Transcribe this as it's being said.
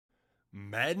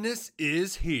Madness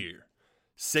is here.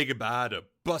 Say goodbye to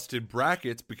busted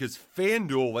brackets because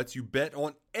FanDuel lets you bet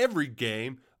on every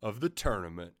game of the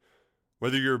tournament.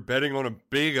 Whether you're betting on a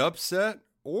big upset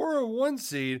or a one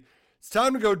seed, it's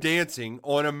time to go dancing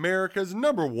on America's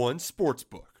 #1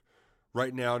 sportsbook.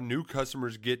 Right now, new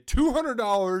customers get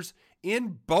 $200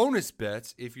 in bonus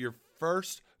bets if your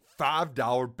first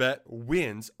 $5 bet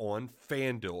wins on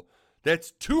FanDuel.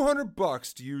 That's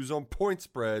 $200 to use on point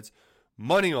spreads,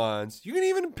 money lines. You can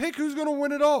even pick who's going to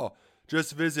win it all.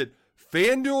 Just visit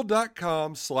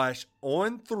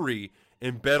FanDuel.com/on3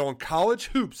 and bet on college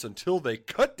hoops until they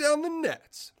cut down the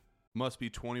nets. Must be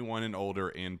 21 and older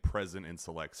and present in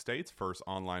select states. First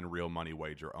online real money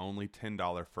wager only.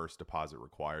 $10 first deposit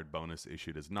required. Bonus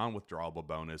issued as non-withdrawable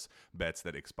bonus. Bets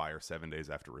that expire 7 days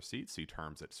after receipt. See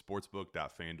terms at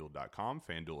sportsbook.fanduel.com.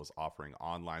 FanDuel is offering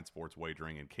online sports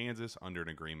wagering in Kansas under an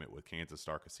agreement with Kansas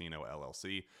Star Casino,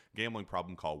 LLC. Gambling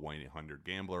problem? Call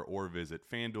 1-800-GAMBLER or visit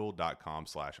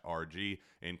fanduel.com/RG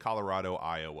in Colorado,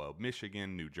 Iowa,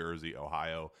 Michigan, New Jersey,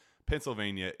 Ohio,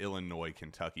 Pennsylvania, Illinois,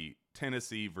 Kentucky,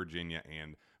 Tennessee, Virginia,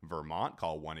 and Vermont.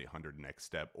 Call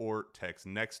 1-800-NEXT-STEP or text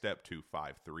NEXT-STEP to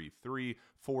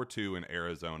 53342 in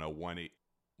Arizona,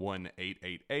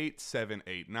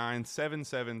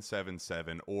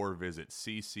 1-888-789-7777 or visit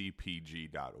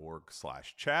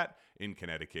ccpg.org/chat. In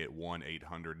Connecticut,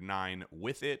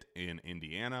 1-800-9-WITH-IT. In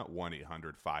Indiana,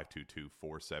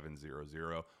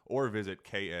 1-800-522-4700 or visit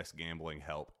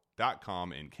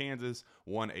ksgamblinghelp.com. In Kansas,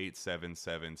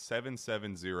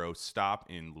 1-877-770-STOP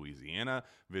in Louisiana.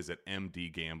 Visit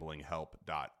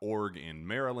mdgamblinghelp.org in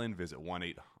Maryland. Visit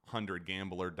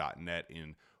 1-800-gambler.net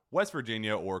in West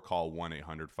Virginia or call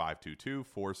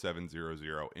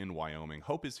 1-800-522-4700 in Wyoming.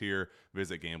 Hope is here.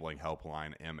 Visit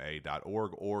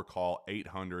gamblinghelplinema.org or call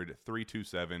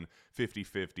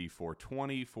 800-327-5050 for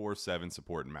 24/7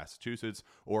 support in Massachusetts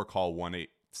or call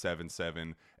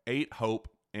 1-877-8-HOPE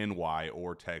NY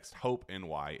or text Hope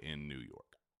NY in New York.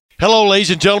 Hello, ladies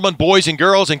and gentlemen, boys and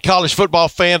girls, and college football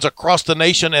fans across the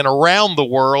nation and around the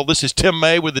world. This is Tim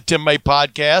May with the Tim May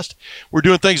Podcast. We're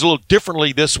doing things a little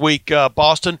differently this week,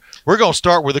 Boston. We're going to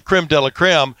start with the creme de la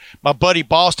creme. My buddy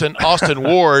Austin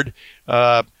Ward,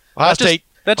 Ohio State.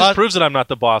 That just proves that I'm not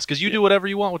the boss because you do whatever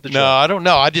you want with the show. No, I don't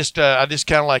know. I just kind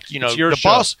of like, it's your the show.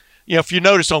 boss. If you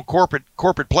notice on corporate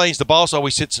planes, the boss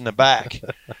always sits in the back.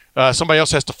 Somebody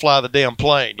else has to fly the damn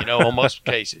plane, on most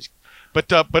cases. But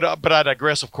I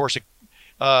digress. Of course,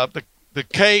 the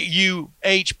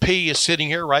KUHP is sitting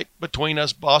here right between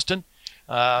us, Boston.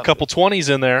 A couple 20s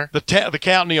in there. The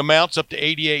counting the amounts up to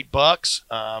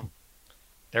 $88.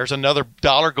 There's another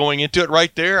 $1 going into it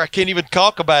right there. I can't even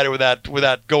talk about it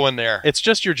without going there. It's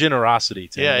just your generosity,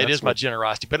 Tim. Yeah, it is my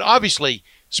generosity. But obviously,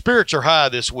 spirits are high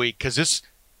this week because it's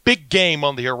big game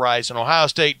on the horizon. Ohio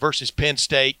State versus Penn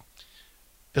State.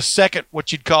 The second,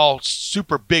 what you'd call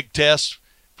super big test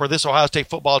for this Ohio State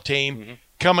football team,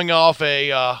 coming off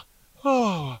a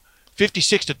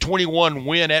 56-21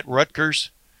 win at Rutgers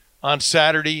on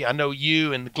Saturday. I know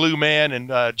you and the Glue Man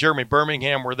and Jeremy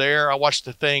Birmingham were there. I watched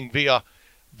the thing via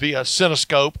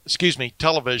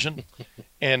television,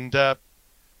 and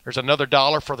there's another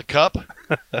 $1 for the cup.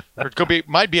 There's going to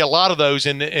might be a lot of those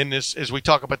in this as we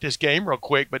talk about this game real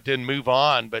quick, but then move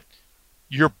on. But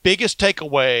your biggest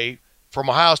takeaway from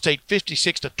Ohio State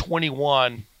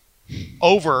 56-21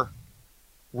 over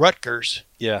Rutgers,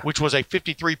 which was a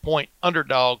 53-point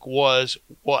underdog, was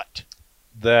what?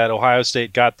 That Ohio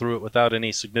State got through it without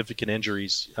any significant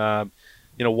injuries.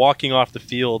 Walking off the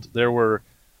field, there were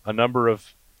a number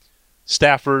of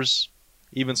staffers,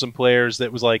 even some players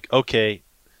that was like, okay,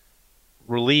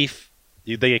 relief.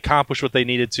 They accomplished what they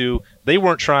needed to. They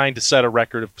weren't trying to set a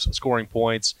record of scoring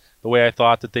points the way I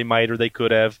thought that they might or they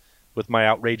could have with my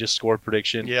outrageous score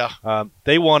prediction. Yeah.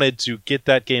 They wanted to get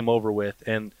that game over with,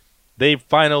 and they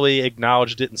finally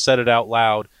acknowledged it and said it out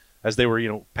loud as they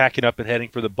were, packing up and heading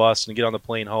for the bus and get on the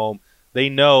plane home. They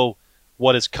know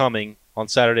what is coming on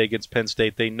Saturday against Penn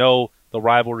State. They know the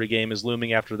rivalry game is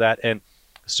looming after that, and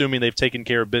assuming they've taken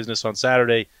care of business on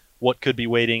Saturday, what could be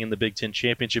waiting in the Big Ten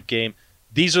championship game.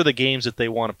 These are the games that they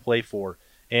want to play for.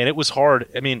 And it was hard.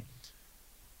 I mean,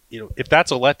 if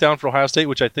that's a letdown for Ohio State,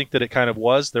 which I think that it kind of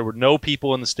was, there were no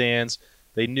people in the stands.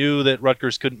 They knew that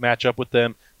Rutgers couldn't match up with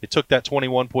them. They took that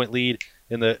 21-point lead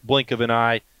in the blink of an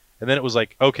eye. And then it was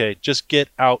like, okay, just get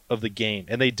out of the game.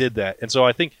 And they did that. And so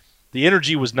I think the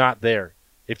energy was not there.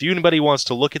 If anybody wants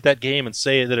to look at that game and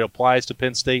say that it applies to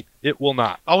Penn State, it will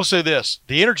not. I will say this.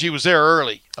 The energy was there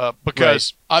early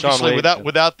because obviously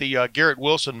without the Garrett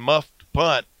Wilson muffed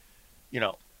punt,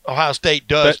 Ohio State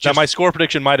does. Now my score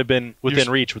prediction might have been within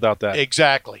reach without that.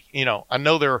 Exactly. I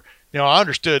know I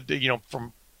understood,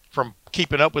 from from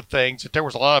keeping up with things that there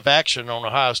was a lot of action on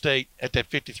Ohio State at that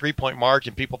 53-point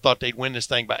margin. People thought they'd win this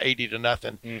thing by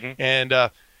 80-0. Mm-hmm.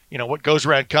 And, what goes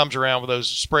around comes around with those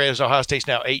spreads. Ohio State's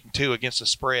now 8-2 against the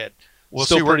spread. We'll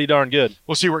Still see pretty darn good.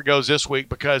 We'll see where it goes this week,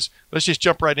 because let's just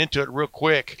jump right into it real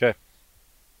quick. Okay.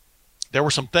 There were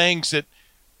some things that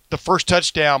the first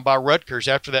touchdown by Rutgers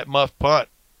after that muff punt,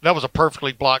 that was a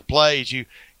perfectly blocked play. As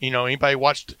anybody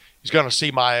watched is going to see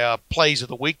my plays of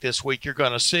the week this week. You're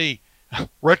going to see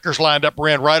Rutgers lined up,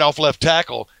 ran right off left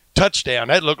tackle, touchdown.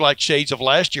 That looked like shades of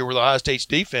last year with Ohio State's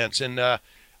defense. And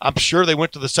I'm sure they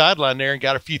went to the sideline there and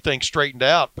got a few things straightened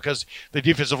out, because the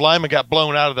defensive lineman got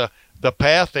blown out of the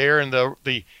path there, and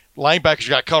the linebackers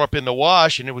got caught up in the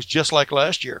wash, and it was just like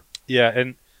last year. Yeah,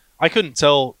 and I couldn't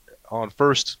tell on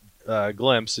first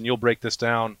glimpse, and you'll break this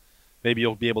down. Maybe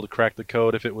you'll be able to crack the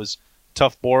code if it was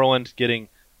Tough Borland getting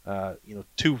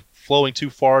flowing too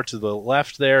far to the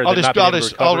left there.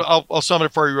 I'll sum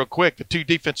it for you real quick. The two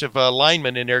defensive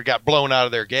linemen in there got blown out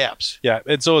of their gaps. Yeah,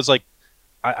 and so it's like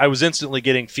I was instantly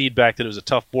getting feedback that it was a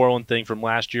Tough Borland thing from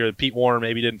last year. Pete Warner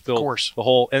maybe didn't fill the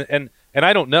hole, and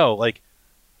I don't know. Like,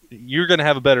 you're going to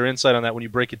have a better insight on that when you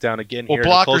break it down again. Well,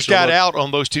 blockers got out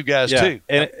on those two guys too.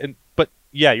 But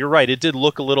yeah, you're right. It did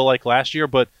look a little like last year,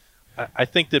 but I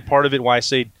think that part of it, why I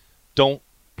say don't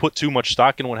put too much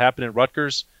stock in what happened at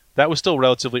Rutgers, that was still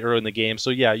relatively early in the game.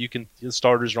 So yeah, the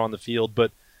starters are on the field,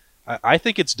 but I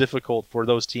think it's difficult for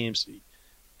those teams.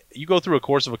 You go through a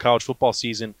course of a college football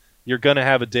season, you're going to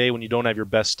have a day when you don't have your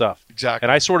best stuff. Exactly.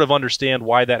 And I sort of understand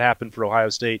why that happened for Ohio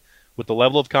State with the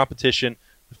level of competition,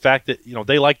 the fact that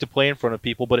they like to play in front of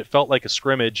people, but it felt like a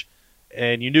scrimmage,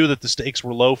 and you knew that the stakes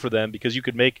were low for them because you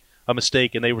could make a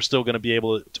mistake and they were still going to be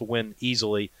able to win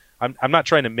easily. I'm not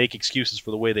trying to make excuses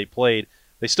for the way they played.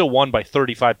 They still won by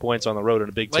 35 points on the road in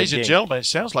a Big Ten game. Ladies and gentlemen, it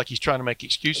sounds like he's trying to make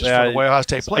excuses for the way Ohio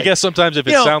State played. I guess sometimes if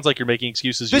it sounds like you're making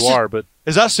excuses, you are. But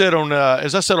as I said on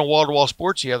Wall to Wall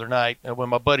Sports the other night with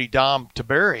my buddy Dom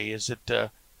Taberry, is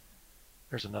that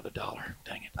there's another $1.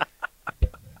 Dang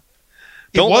it!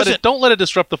 Don't let it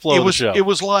disrupt the flow of the show. It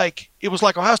was like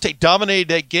Ohio State dominated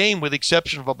that game with the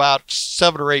exception of about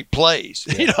 7 or 8 plays.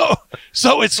 Yeah.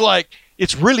 So it's like,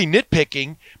 it's really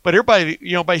nitpicking, but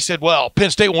everybody said, well,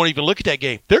 Penn State won't even look at that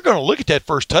game. They're going to look at that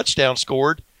first touchdown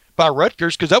scored by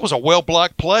Rutgers, because that was a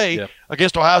well-blocked play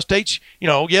against Ohio State.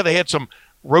 They had some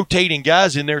rotating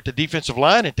guys in there at the defensive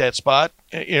line at that spot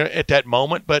at that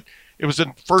moment, but it was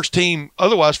a first-team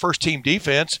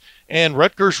defense, and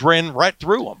Rutgers ran right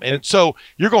through them. And so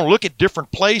you're going to look at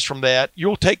different plays from that.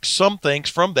 You'll take some things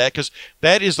from that, because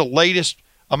that is the latest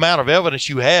amount of evidence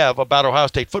you have about Ohio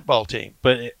State football team.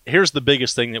 But here's the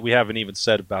biggest thing that we haven't even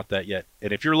said about that yet.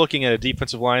 And if you're looking at a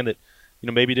defensive line that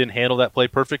maybe didn't handle that play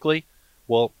perfectly,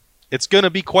 well, it's going to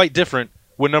be quite different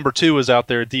when number 2 is out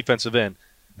there at defensive end.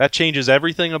 That changes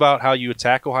everything about how you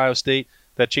attack Ohio State.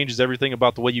 That changes everything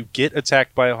about the way you get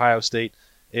attacked by Ohio State.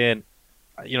 And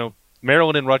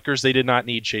Maryland and Rutgers, they did not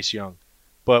need Chase Young.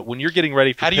 But when you're getting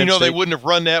ready for How do you Penn know State, they wouldn't have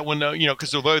run that when,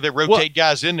 because although they rotate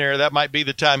guys in there, that might be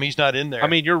the time he's not in there. I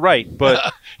mean, you're right,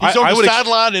 but he's on the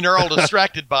sideline and they're all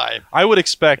distracted by him. I would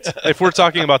expect, if we're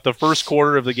talking about the first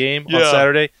quarter of the game on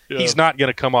Saturday, he's not going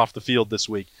to come off the field this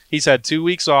week. He's had 2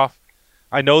 weeks off.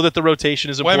 I know that the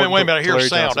rotation is important. Wait a minute. I hear a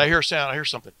sound. Johnson. I hear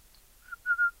something.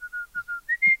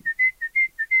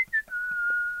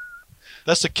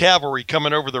 That's the cavalry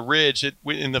coming over the ridge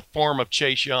in the form of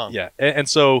Chase Young. Yeah, and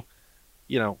so,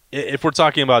 if we're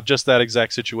talking about just that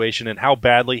exact situation and how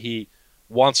badly he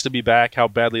wants to be back, how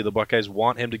badly the Buckeyes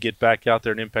want him to get back out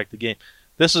there and impact the game,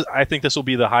 I think this will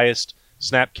be the highest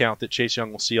snap count that Chase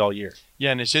Young will see all year.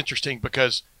 Yeah, and it's interesting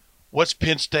because what's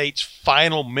Penn State's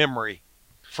final memory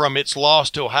from its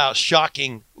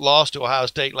shocking loss to Ohio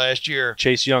State last year?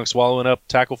 Chase Young swallowing up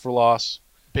tackle for loss.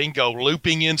 Bingo,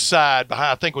 looping inside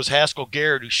behind, I think it was Haskell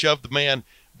Garrett who shoved the man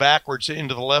backwards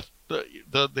into the left,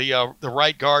 the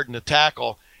right guard and the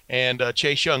tackle, and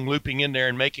Chase Young looping in there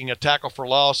and making a tackle for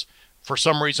loss. For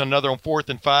some reason, another on 4th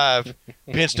and 5.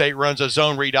 Penn State runs a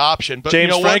zone read option. But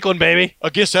James Franklin, baby.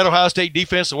 Against that Ohio State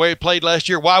defense, the way it played last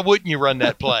year, why wouldn't you run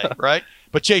that play, right?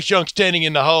 But Chase Young standing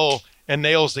in the hole and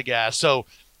nails the guy. So,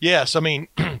 yes, I mean,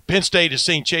 Penn State has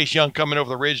seen Chase Young coming over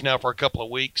the ridge now for a couple of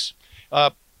weeks.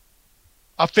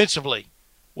 Offensively,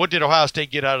 what did Ohio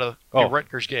State get out of the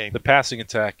Rutgers game? The passing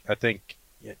attack, I think,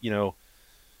 I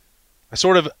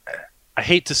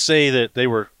hate to say that they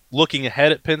were looking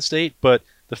ahead at Penn State, but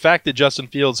the fact that Justin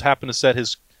Fields happened to set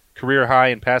his career high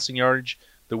in passing yardage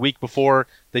the week before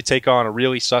they take on a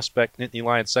really suspect Nittany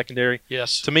Lions secondary,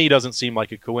 yes, to me doesn't seem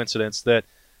like a coincidence.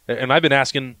 And I've been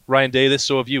asking Ryan Day this,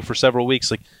 so have you, for several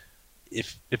weeks, like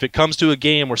if it comes to a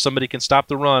game where somebody can stop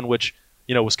the run, which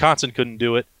Wisconsin couldn't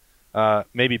do it,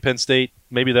 Maybe Penn State,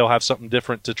 maybe they'll have something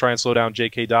different to try and slow down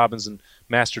J.K. Dobbins and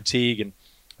Master Teague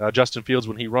and Justin Fields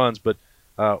when he runs. But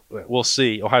we'll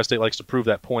see. Ohio State likes to prove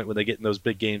that point when they get in those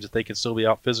big games that they can still be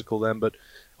out physical them. But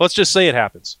let's just say it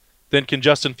happens. Then can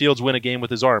Justin Fields win a game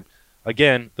with his arm?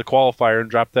 Again, the qualifier, and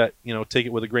drop that, take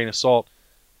it with a grain of salt.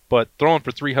 But throwing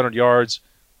for 300 yards,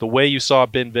 the way you saw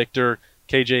Ben Victor,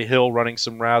 KJ Hill running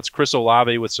some routes, Chris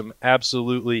Olave with some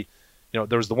absolutely,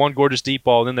 there was the one gorgeous deep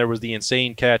ball, and then there was the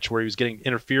insane catch where he was getting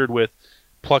interfered with,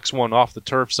 plucks one off the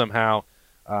turf somehow.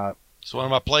 It's one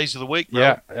of my plays of the week, bro.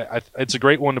 Yeah, it's a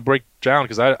great one to break down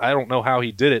because I don't know how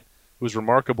he did it. It was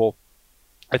remarkable.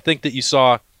 I think that you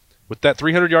saw with that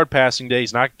 300-yard passing day,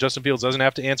 Justin Fields doesn't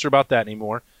have to answer about that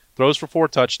anymore. Throws for 4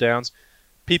 touchdowns.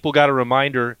 People got a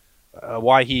reminder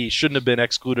why he shouldn't have been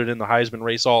excluded in the Heisman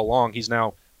race all along. He's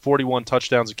now 41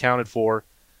 touchdowns accounted for.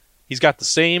 He's got the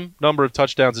same number of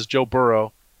touchdowns as Joe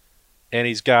Burrow, and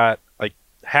he's got like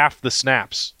half the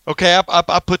snaps. Okay,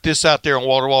 I put this out there on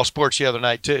Wall to Wall Sports the other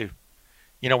night too.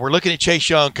 We're looking at Chase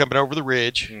Young coming over the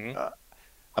ridge. Mm-hmm.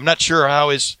 I'm not sure how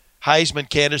his Heisman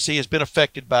candidacy has been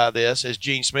affected by this. As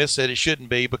Gene Smith said, it shouldn't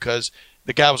be because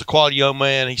the guy was a quality young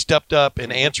man. He stepped up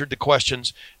and answered the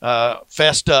questions,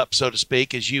 fessed up, so to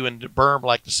speak, as you and Berm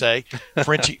like to say,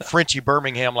 Frenchie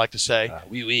Birmingham like to say.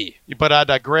 Oui. But I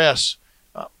digress.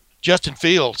 Justin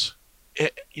Fields,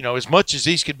 as much as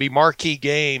these could be marquee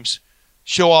games,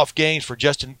 show-off games for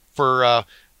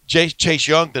Chase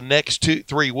Young the next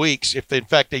 2-3 weeks, if in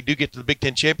fact they do get to the Big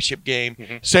Ten championship game.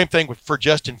 Mm-hmm. Same thing for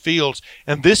Justin Fields,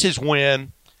 and this is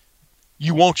when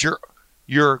you want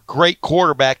your great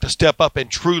quarterback to step up and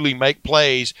truly make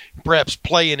plays, perhaps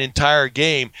play an entire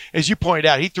game. As you pointed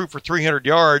out, he threw for 300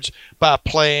 yards by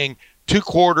playing 2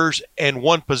 quarters and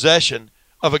 1 possession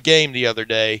of a game the other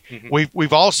day. Mm-hmm.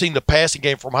 We've all seen the passing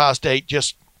game from Ohio State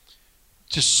just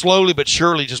slowly but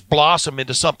surely just blossom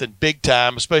into something big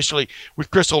time, especially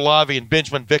with Chris Olave and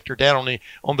Benjamin Victor down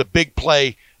on the big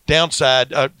play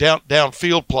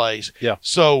downfield plays. Yeah.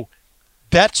 So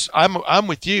I'm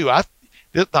with you.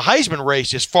 The Heisman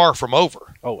race is far from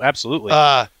over. Oh, absolutely.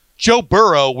 Joe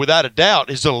Burrow, without a doubt,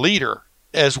 is the leader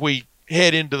as we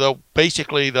head into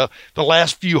the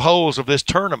last few holes of this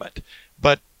tournament.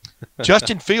 But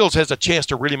Justin Fields has a chance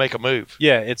to really make a move.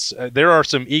 Yeah, it's there are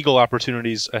some eagle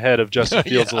opportunities ahead of Justin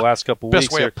Fields the last couple of weeks.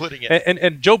 Best way of putting it.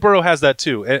 And Joe Burrow has that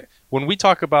too. When we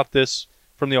talk about this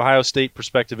from the Ohio State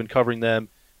perspective and covering them,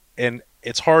 and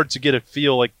it's hard to get a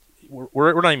feel like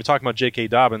we're not even talking about J.K.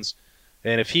 Dobbins,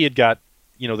 and if he had got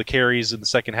the carries in the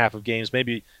second half of games,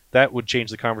 maybe that would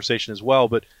change the conversation as well.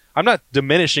 But I'm not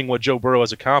diminishing what Joe Burrow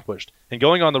has accomplished. And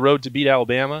going on the road to beat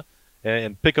Alabama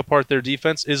and pick apart their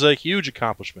defense is a huge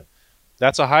accomplishment.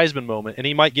 That's a Heisman moment, and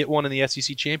he might get one in the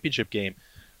SEC championship game.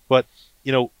 But,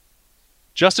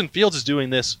 Justin Fields is doing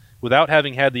this without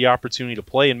having had the opportunity to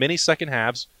play in many second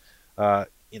halves,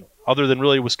 other than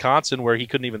really Wisconsin where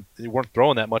they weren't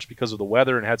throwing that much because of the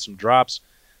weather and had some drops.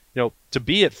 To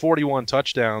be at 41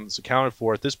 touchdowns accounted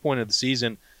for at this point of the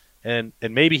season, and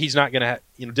maybe he's not going to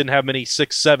didn't have many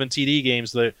 6-7 TD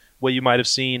games the way you might have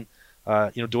seen,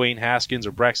 Dwayne Haskins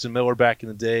or Braxton Miller back in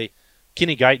the day.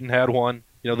 Kenny Guyton had one.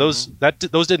 Those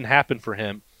didn't happen for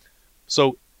him.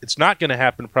 So it's not going to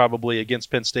happen probably against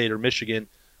Penn State or Michigan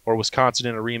or Wisconsin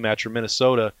in a rematch or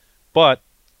Minnesota. But,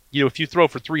 if you throw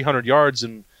for 300 yards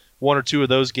in 1 or 2 of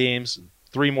those games,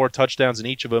 3 more touchdowns in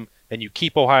each of them, and you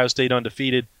keep Ohio State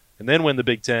undefeated and then win the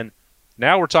Big Ten,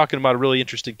 now we're talking about a really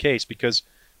interesting case because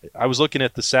I was looking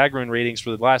at the Sagarin ratings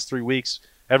for the last 3 weeks.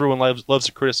 Everyone loves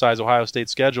to criticize Ohio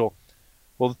State's schedule.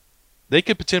 Well, they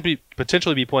could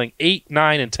potentially be playing 8,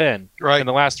 9, and 10 in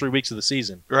the last 3 weeks of the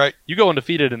season. Right. You go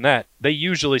undefeated in that, they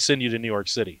usually send you to New York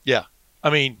City. Yeah. I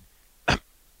mean,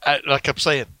 like I'm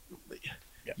saying,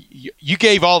 you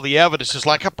gave all the evidence. It's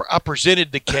like I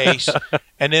presented the case,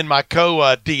 and then my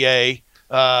co-DA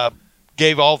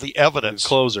gave all the evidence.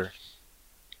 Closer.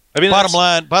 I mean,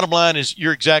 bottom line is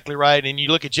you're exactly right. And you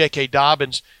look at J.K.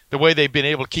 Dobbins, the way they've been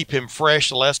able to keep him fresh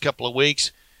the last couple of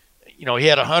weeks. He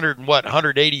had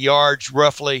 180 yards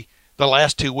roughly the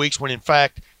last 2 weeks when, in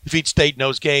fact, if he'd stayed in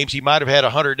those games, he might have had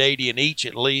 180 in each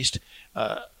at least.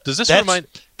 Does this remind?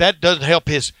 That doesn't help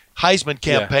his Heisman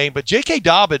campaign, but J.K.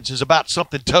 Dobbins is about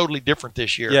something totally different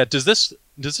this year. Yeah. Does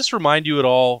this remind you at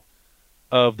all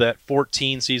of that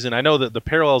 14 season? I know that the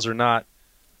parallels are not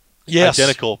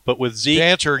identical, but with Zeke, the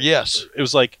answer, yes. It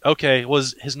was like, okay,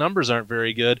 his numbers aren't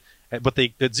very good, but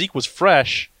that Zeke was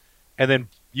fresh, and then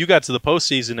you got to the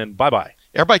postseason and bye-bye.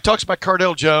 Everybody talks about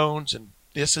Cardale Jones and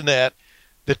this and that.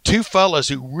 The 2 fellas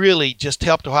who really just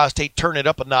helped Ohio State turn it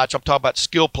up a notch, I'm talking about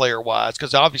skill player-wise,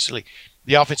 because obviously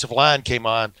the offensive line came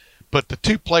on, But the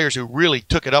two players who really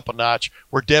took it up a notch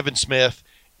were Devin Smith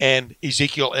and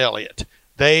Ezekiel Elliott.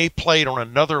 They played on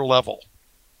another level.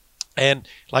 And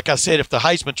like I said, if the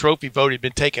Heisman Trophy vote had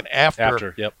been taken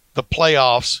after Yep. the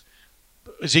playoffs,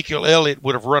 Ezekiel Elliott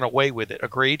would have run away with it.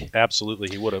 Agreed? Absolutely,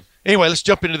 he would have. Anyway, let's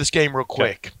jump into this game real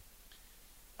quick.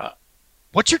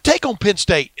 What's your take on Penn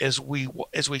State as we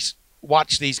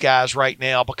watch these guys right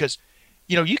now? Because,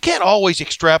 you can't always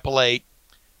extrapolate.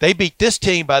 They beat this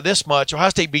team by this much. Ohio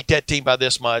State beat that team by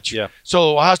this much. Yeah.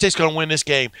 So Ohio State's going to win this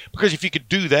game. Because if you could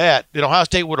do that, then Ohio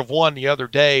State would have won the other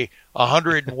day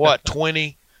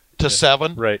 20 to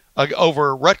 7 Right.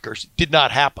 over Rutgers. Did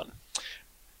not happen.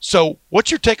 So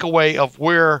what's your takeaway of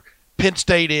where Penn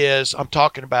State is? I'm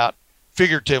talking about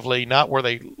figuratively, not where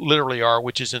they literally are,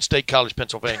 which is in State College,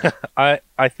 Pennsylvania.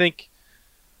 I think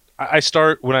I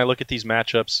start when I look at these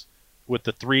matchups with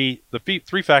the three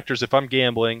factors. If I'm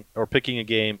gambling or picking a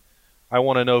game, I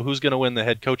want to know who's going to win the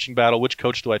head coaching battle, which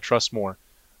coach do I trust more.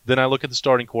 Then I look at the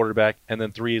starting quarterback, and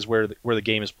then 3 is where the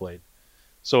game is played.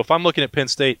 So if I'm looking at Penn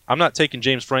State, I'm not taking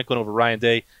James Franklin over Ryan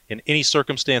Day in any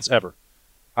circumstance ever.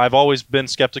 I've always been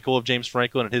skeptical of James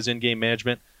Franklin and his in-game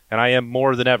management, and I am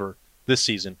more than ever this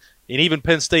season. And even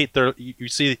Penn State, you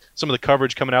see some of the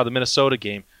coverage coming out of the Minnesota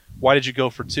game. Why did you go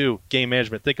for 2? Game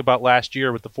management. Think about last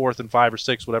year with the 4th and 5 or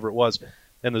 6, whatever it was.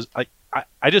 And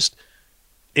I just,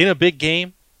 in a big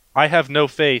game, I have no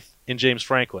faith in James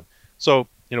Franklin. So,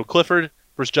 Clifford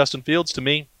versus Justin Fields, to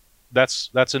me, that's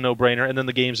a no-brainer. And then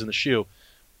the game's in the shoe.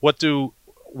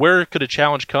 Where could a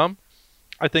challenge come?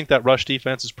 I think that rush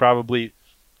defense is probably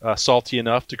salty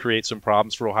enough to create some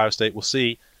problems for Ohio State. We'll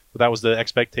see. But that was the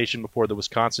expectation before the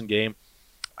Wisconsin game.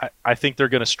 I think they're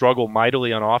going to struggle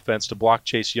mightily on offense to block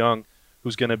Chase Young,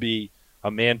 who's going to be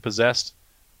a man-possessed.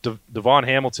 Devon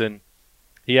Hamilton,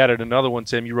 he added another one,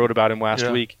 Tim. You wrote about him last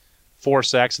week. 4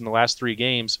 sacks in the last 3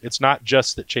 games. It's not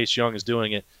just that Chase Young is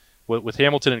doing it. With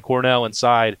Hamilton and Cornell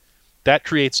inside, that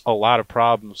creates a lot of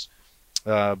problems.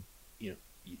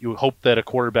 You hope that a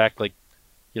quarterback like,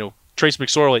 Trace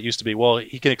McSorley used to be, well,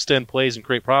 he can extend plays and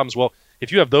create problems. Well,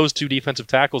 if you have those 2 defensive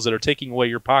tackles that are taking away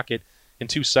your pocket in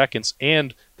 2 seconds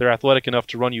and they're athletic enough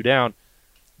to run you down,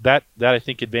 that I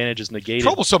think advantage is negated.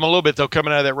 Troublesome a little bit, though,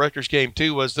 coming out of that Rutgers game,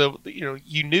 too, was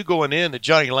you knew going in that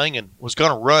Johnny Langan was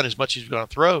going to run as much as he was going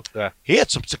to throw. Yeah. He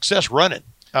had some success running.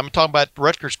 I'm talking about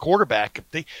Rutgers quarterback.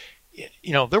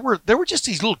 There were just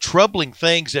these little troubling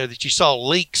things there that you saw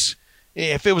leaks.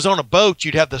 If it was on a boat,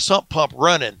 you'd have the sump pump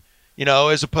running,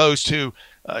 as opposed to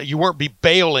you weren't be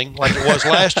bailing like it was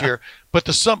last year. But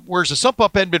whereas the sump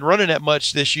pump hadn't been running that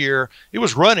much this year, it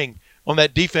was running on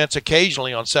that defense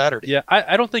occasionally on Saturday. Yeah,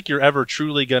 I don't think you're ever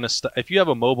truly going to if you have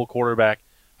a mobile quarterback,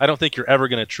 I don't think you're ever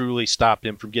going to truly stop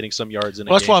him from getting some yards in a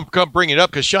game. That's why I'm bringing it up,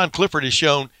 because Sean Clifford has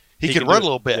shown he can run a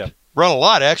little bit. Yeah. Run a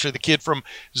lot, actually, the kid from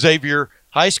Xavier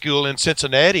High School in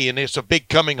Cincinnati, and it's a big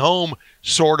coming home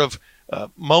sort of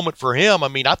moment for him. I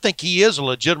mean, I think he is a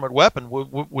legitimate weapon.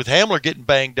 With Hamler getting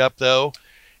banged up, though,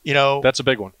 that's a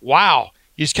big one. Wow.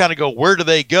 You just kind of go, where do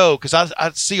they go? Because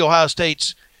I see Ohio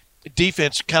State's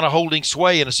defense kind of holding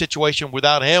sway in a situation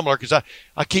without Hamler, because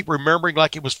I keep remembering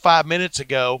like it was 5 minutes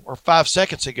ago or 5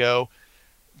 seconds ago,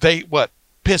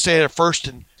 Penn State had a first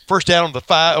down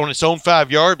on its own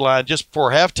 5-yard line just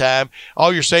before halftime.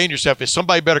 All you're saying to yourself is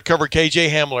somebody better cover KJ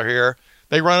Hamler here.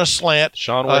 They run a slant.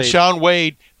 Shaun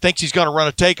Wade thinks he's going to run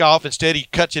a takeoff. Instead, he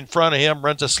cuts in front of him,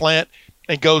 runs a slant,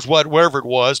 and goes whatever it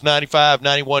was, 95,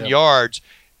 91 yards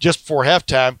just before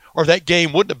halftime, or that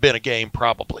game wouldn't have been a game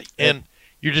probably. And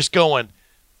you're just going,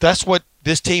 that's what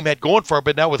this team had going for it.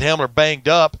 But now with Hamler banged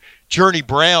up, Journey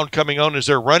Brown coming on as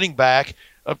their running back,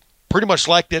 pretty much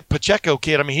like that Pacheco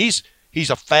kid. I mean, he's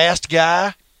a fast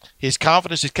guy. His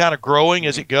confidence is kind of growing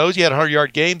as it goes. He had a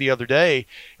 100-yard game the other day.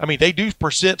 I mean, they do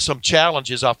present some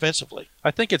challenges offensively. I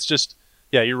think it's just,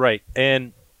 yeah, you're right.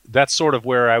 And that's sort of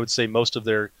where I would say most of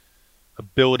their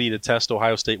ability to test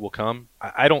Ohio State will come.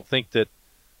 I don't think that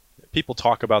people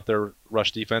talk about their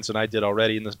rush defense, and I did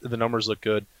already, and the numbers look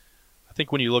good. I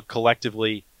think when you look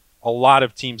collectively, a lot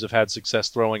of teams have had success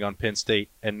throwing on Penn State,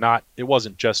 and it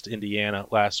wasn't just Indiana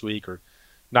last week or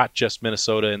not just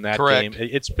Minnesota in that Correct.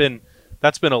 game.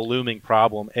 That's been a looming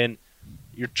problem, and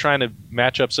you're trying to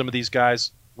match up some of these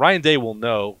guys. Ryan Day will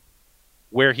know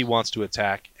where he wants to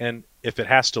attack, and if it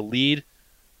has to lead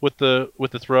with the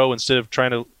throw instead of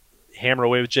trying to hammer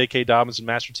away with J.K. Dobbins and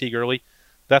Master Teague early,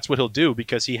 that's what he'll do,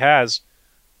 because he has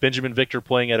Benjamin Victor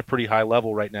playing at a pretty high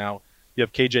level right now. You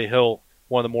have K.J. Hill,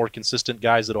 one of the more consistent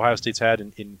guys that Ohio State's had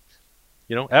in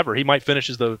ever. He might finish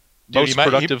as the most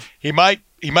productive. He might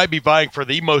be vying for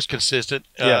the most consistent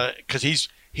because he's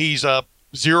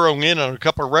zeroing in on a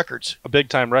couple of records.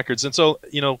 Big-time records. And so,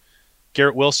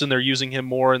 Garrett Wilson, they're using him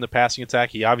more in the passing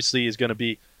attack. He obviously is going to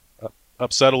be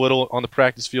upset a little on the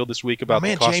practice field this week about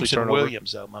the costly Jameson turnover.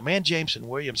 Williams, though. My man Jameson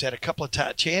Williams had a couple of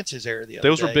chances there the other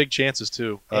Those day. were big chances,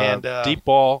 too. And, deep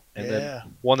ball, and yeah. then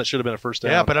one that should have been a first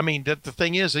down. Yeah, but I mean, the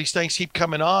thing is, these things keep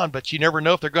coming on, but you never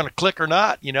know if they're going to click or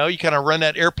not. You know, you kind of run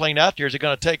that airplane out there. Is it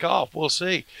going to take off? We'll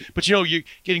see. But, you know, you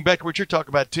getting back to what you're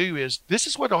talking about, too, is this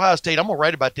is what Ohio State – I'm going to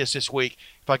write about this week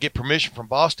if I get permission from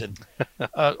Boston.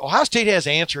 Ohio State has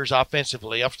answers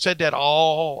offensively. I've said that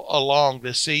all along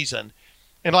this season.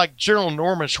 And like General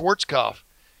Norman Schwarzkopf,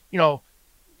 you know,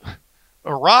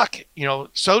 Iraq, you know,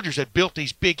 soldiers had built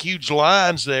these big, huge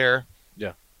lines there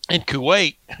in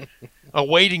Kuwait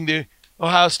awaiting the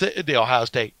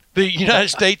United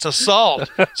States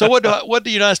assault. So what the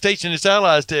United States and its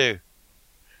allies do?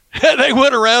 They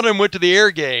went around and went to the air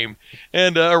game,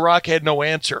 and Iraq had no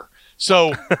answer.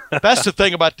 So that's the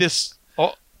thing about this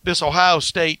Ohio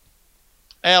State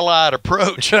allied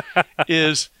approach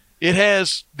is – it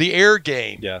has the air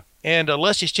game. Yeah. And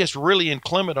unless it's just really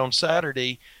inclement on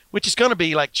Saturday, which is going to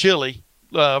be like chilly,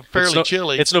 fairly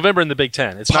chilly. It's November in the Big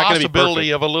Ten. It's not going to be perfect.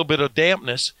 Possibility of a little bit of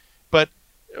dampness, but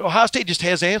Ohio State just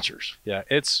has answers. Yeah,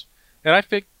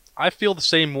 and I feel the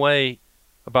same way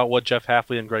about what Jeff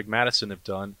Hafley and Greg Madison have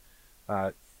done.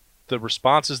 The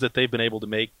responses that they've been able to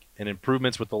make and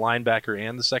improvements with the linebackers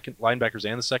and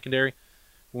the secondary.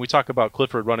 When we talk about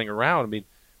Clifford running around, I mean,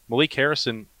 Malik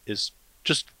Harrison just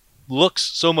looks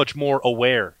so much more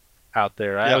aware out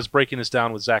there. I was breaking this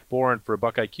down with Zach Boren for a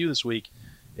Buck IQ this week,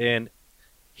 and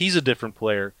he's a different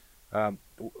player. I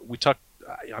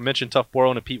mentioned Tuff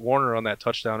Borland and Pete Warner on that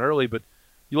touchdown early, but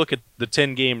you look at the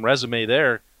 10-game resume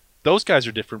there, those guys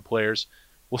are different players.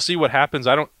 We'll see what happens.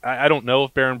 I don't know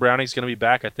if Baron Browning's going to be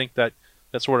back. I think that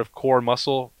sort of core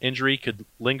muscle injury could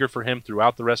linger for him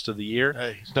throughout the rest of the year.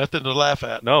 Hey, it's nothing to laugh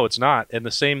at. No, it's not. And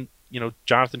the same,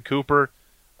 Jonathan Cooper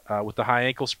with the high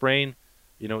ankle sprain,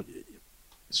 Ohio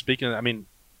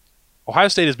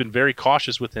State has been very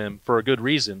cautious with him for a good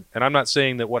reason. And I'm not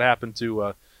saying that what happened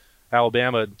to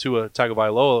Alabama and Tua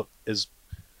Tagovailoa is,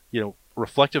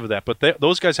 reflective of that. But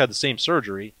those guys had the same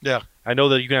surgery. Yeah. I know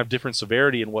that you can have different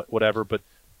severity and whatever, but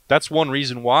that's one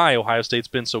reason why Ohio State's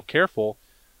been so careful.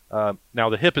 Now,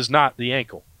 the hip is not the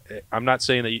ankle. I'm not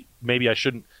saying that maybe I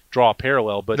shouldn't draw a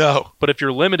parallel, but no. But if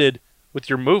you're limited with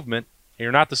your movement and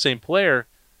you're not the same player,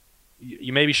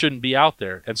 you maybe shouldn't be out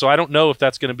there. And so I don't know if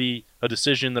that's going to be a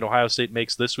decision that Ohio State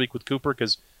makes this week with Cooper,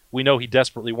 because we know he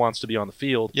desperately wants to be on the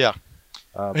field. Yeah.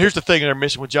 Here's the thing they're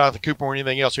missing with Jonathan Cooper or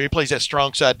anything else. He plays that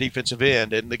strong side defensive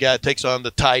end, and the guy takes on the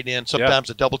tight end, sometimes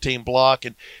a double team block,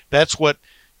 and that's what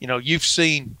you've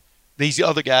seen these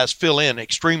other guys fill in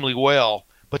extremely well.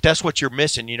 But that's what you're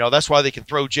missing. That's why they can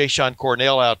throw Jayshon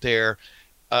Cornell out there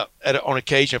on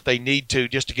occasion if they need to,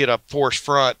 just to get a force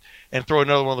front, and throw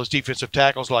another one of those defensive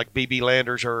tackles like B.B.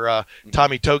 Landers or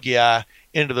Tommy Togiai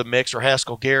into the mix, or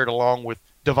Haskell Garrett along with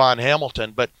Devon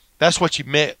Hamilton. But that's what you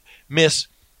miss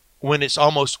when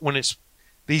it's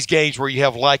these games where you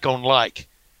have like on like.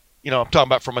 I'm talking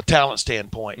about from a talent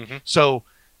standpoint. Mm-hmm. So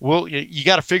you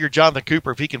got to figure Jonathan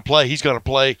Cooper, if he can play, he's going to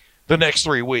play the next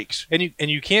 3 weeks. And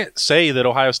you can't say that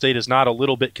Ohio State is not a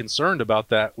little bit concerned about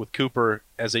that with Cooper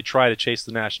as they try to chase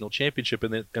the national championship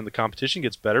and the competition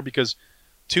gets better, because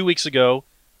 2 weeks ago,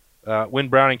 when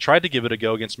Browning tried to give it a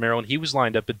go against Maryland, he was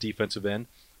lined up at defensive end.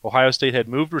 Ohio State had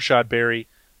moved Rashad Berry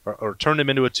or turned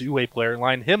him into a two-way player and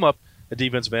lined him up at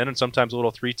defensive end, and sometimes a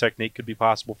little three technique could be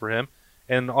possible for him.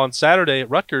 And on Saturday at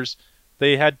Rutgers,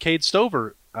 they had Cade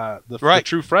Stover, the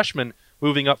true freshman,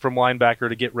 moving up from linebacker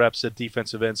to get reps at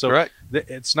defensive end. So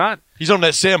it's not – he's on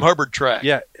that Sam Hubbard track.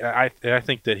 Yeah, I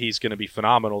think that he's going to be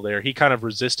phenomenal there. He kind of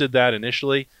resisted that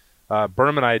initially.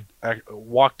 Berman, I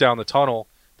walked down the tunnel,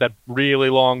 that really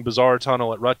long, bizarre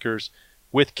tunnel at Rutgers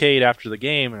with Cade after the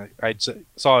game. I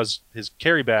saw his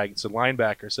carry bag. It said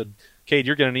linebacker. I said, Cade,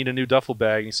 you're going to need a new duffel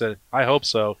bag. And he said, I hope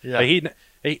so. Yeah.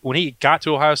 When he got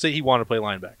to Ohio State, he wanted to play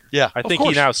linebacker. Yeah, I think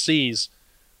he now sees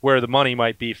where the money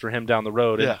might be for him down the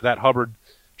road. And that Hubbard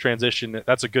transition,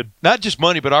 that's a good – not just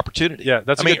money, but opportunity. Yeah,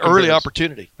 that's early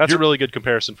opportunity. That's a really good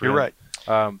comparison for him. You're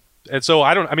right. And so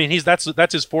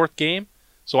that's his fourth game.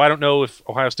 So I don't know if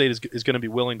Ohio State is going to be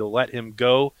willing to let him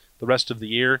go the rest of the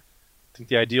year. I think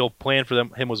the ideal plan for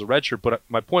him was a redshirt. But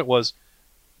my point was,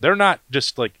 they're not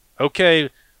just like, okay,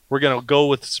 we're going to go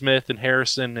with Smith and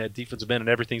Harrison at defensive end and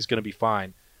everything's going to be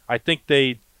fine. I think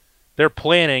they're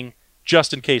planning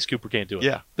just in case Cooper can't do it.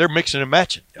 Yeah, they're mixing and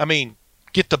matching.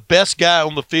 Get the best guy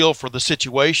on the field for the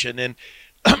situation. And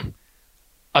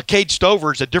Cade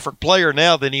Stover is a different player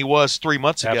now than he was 3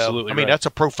 months ago. Absolutely. That's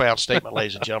a profound statement,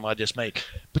 ladies and gentlemen, I just made.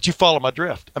 But you follow my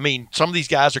drift. Some of these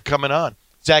guys are coming on.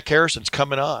 Zach Harrison's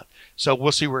coming on. So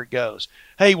we'll see where it goes.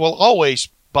 Hey, well, always,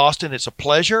 Boston, it's a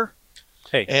pleasure.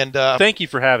 Hey, And thank you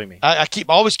for having me. I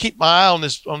always keep my eye on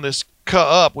this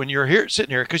up when you're here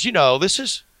sitting here, because this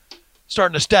is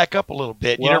starting to stack up a little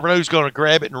bit. You Well- never know who's going to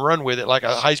grab it and run with it like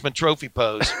a Heisman Trophy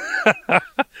pose.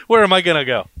 Where am I going to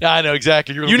go? Yeah, I know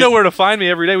exactly. You know where to find me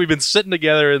every day. We've been sitting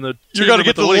together in the you're going to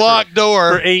get the Woody locked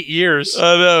door. for 8 years.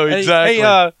 I know Hey,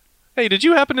 exactly. Hey, did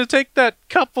you happen to take that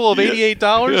cup full of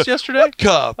 $88 yesterday? What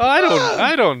cup? Oh,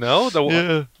 I don't know.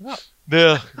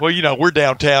 Yeah. Well, we're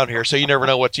downtown here, so you never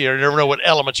know you never know what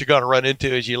elements you're going to run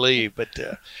into as you leave.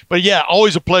 But yeah,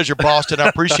 always a pleasure, Boston. I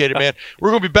appreciate it, man.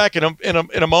 We're going to be back in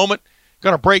a moment.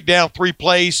 Going to break down 3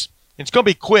 plays. It's going to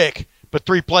be quick, but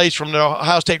 3 plays from the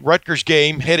Ohio State-Rutgers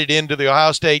game headed into the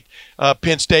Ohio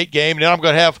State-Penn State game. And then I'm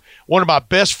going to have one of my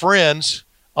best friends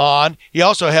on. He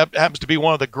also happens to be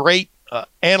one of the great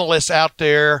analysts out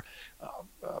there,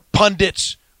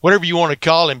 pundits, whatever you want to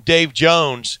call him, Dave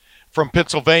Jones from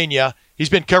Pennsylvania. He's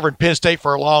been covering Penn State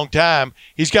for a long time.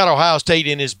 He's got Ohio State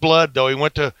in his blood, though.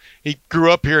 He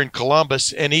grew up here in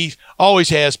Columbus, and he always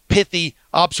has pithy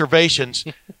observations,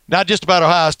 not just about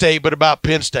Ohio State, but about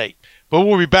Penn State. But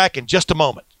we'll be back in just a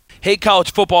moment. Hey,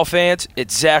 college football fans,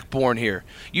 it's Zach Bourne here.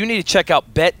 You need to check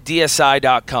out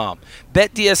BetDSI.com.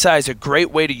 BetDSI is a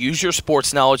great way to use your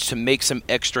sports knowledge to make some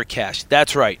extra cash.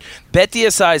 That's right.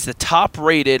 BetDSI is the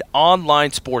top-rated online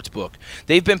sportsbook.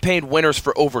 They've been paying winners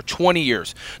for over 20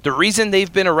 years. The reason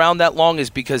they've been around that long is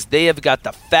because they have got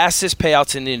the fastest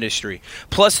payouts in the industry.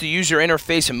 Plus, the user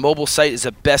interface and mobile site is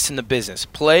the best in the business.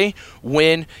 Play,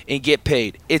 win, and get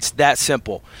paid. It's that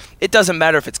simple. It doesn't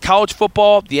matter if it's college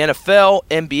football, the NFL,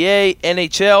 NBA,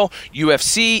 NHL,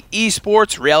 UFC,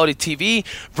 esports, reality TV,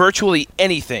 virtually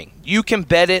anything. You can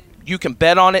bet it. You can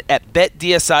bet on it at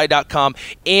BetDSI.com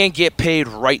and get paid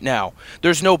right now.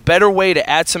 There's no better way to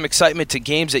add some excitement to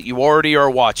games that you already are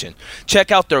watching.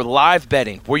 Check out their live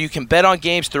betting, where you can bet on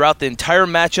games throughout the entire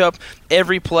matchup,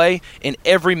 every play, and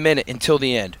every minute until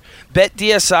the end.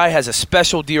 BetDSI has a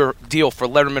special deal for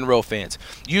Letterman Row fans.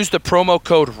 Use the promo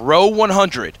code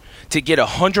ROW100 to get a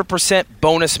 100%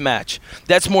 bonus match.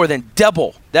 That's more than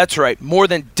double. That's right, more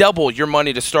than double your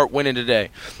money to start winning today.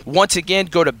 Once again,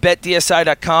 go to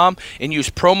BetDSI.com and use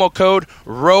promo code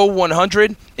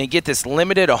ROW100 and get this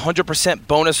limited 100%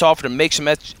 bonus offer to make some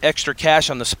extra cash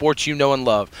on the sports you know and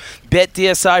love.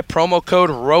 BetDSI, promo code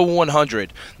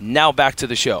ROW100. Now back to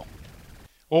the show.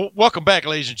 Well, welcome back,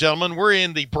 ladies and gentlemen. We're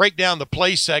in the Breakdown the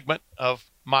Play segment of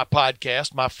my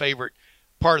podcast, my favorite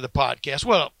part of the podcast.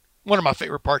 Well, one of my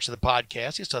favorite parts of the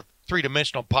podcast. It's a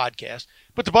 3-dimensional podcast.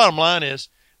 But the bottom line is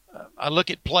I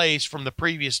look at plays from the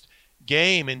previous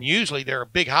game, and usually there are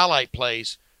big highlight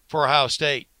plays for Ohio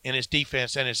State and its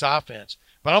defense and its offense.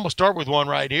 But I'm going to start with one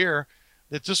right here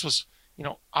that this was,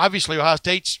 obviously Ohio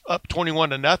State's up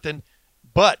 21-0,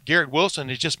 but Garrett Wilson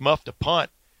has just muffed a punt.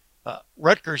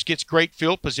 Rutgers gets great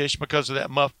field position because of that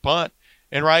muffed punt.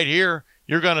 And right here,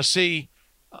 you're going to see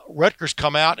Rutgers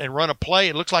come out and run a play.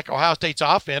 It looks like Ohio State's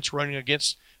offense running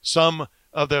against some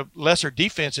of the lesser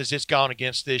defenses it's gone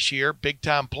against this year,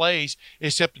 big-time plays,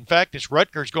 except, in fact, it's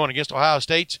Rutgers going against Ohio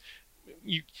State's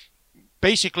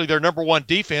basically their number one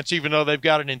defense, even though they've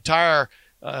got an entire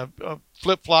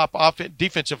flip-flop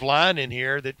defensive line in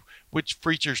here which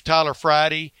features Tyler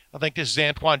Friday. I think this is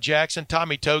Antoine Jackson,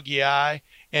 Tommy Togiai,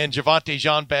 and Javonte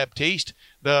Jean-Baptiste.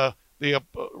 The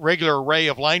regular array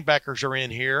of linebackers are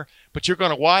in here, but you're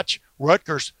going to watch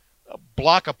Rutgers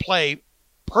block a play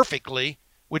perfectly,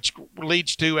 which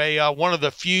leads to one of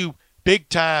the few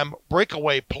big-time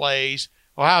breakaway plays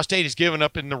Ohio State has given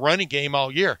up in the running game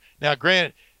all year. Now,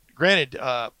 granted,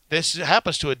 this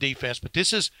happens to a defense, but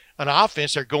this is an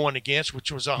offense they're going against,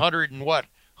 which was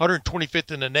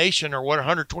 125th in the nation, or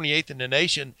 128th in the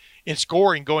nation in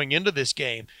scoring going into this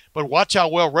game. But watch how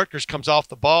well Rutgers comes off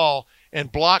the ball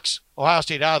and blocks Ohio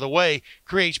State out of the way,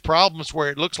 creates problems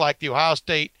where it looks like the Ohio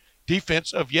State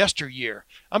defense of yesteryear.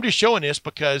 I'm just showing this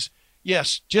because,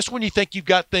 yes, just when you think you've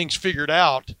got things figured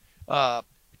out,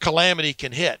 calamity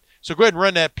can hit. So go ahead and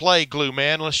run that play, Glue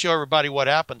Man. Let's show everybody what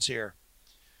happens here.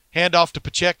 Handoff to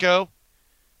Pacheco,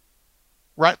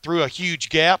 right through a huge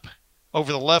gap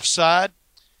over the left side.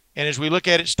 And as we look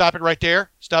at it, stop it right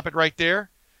there.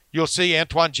 You'll see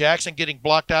Antoine Jackson getting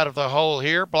blocked out of the hole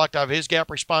here, blocked out of his gap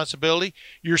responsibility.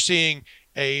 You're seeing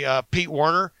a Pete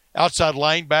Werner, outside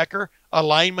linebacker. A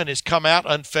lineman has come out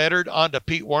unfettered onto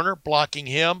Pete Werner, blocking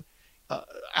him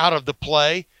out of the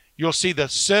play. You'll see the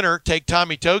center take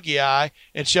Tommy Togiai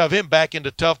and shove him back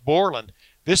into Tough Borland.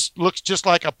 This looks just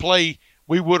like a play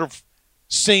we would have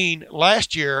seen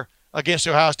last year against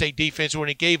the Ohio State defense when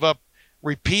it gave up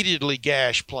repeatedly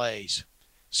gash plays.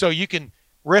 So you can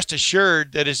rest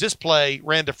assured that as this play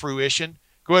ran to fruition,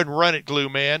 go ahead and run it, Glue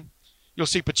Man. You'll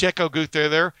see Pacheco go through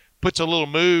there, puts a little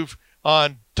move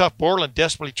on Tough Borland,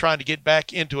 desperately trying to get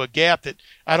back into a gap that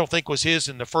I don't think was his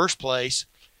in the first place.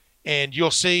 And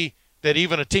you'll see that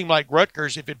even a team like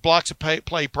Rutgers, if it blocks a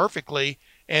play perfectly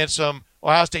and some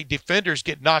Ohio State defenders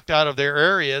get knocked out of their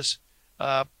areas,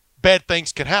 bad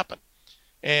things can happen.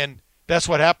 And that's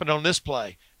what happened on this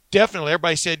play. Definitely,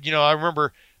 everybody said, I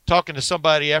remember talking to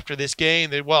somebody after this game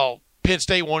that, well, Penn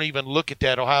State won't even look at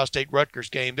that Ohio State-Rutgers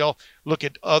game. They'll look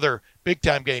at other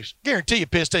big-time games. Guarantee you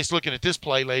Penn State's looking at this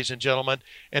play, ladies and gentlemen,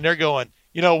 and they're going,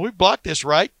 we blocked this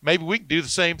right. Maybe we can do the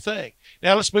same thing.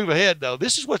 Now let's move ahead, though.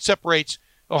 This is what separates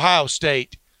Ohio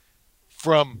State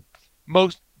from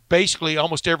basically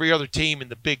almost every other team in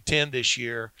the Big Ten this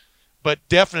year, but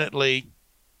definitely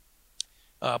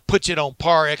puts it on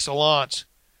par excellence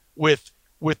with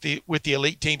the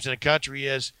elite teams in the country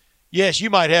is, yes, you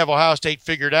might have Ohio State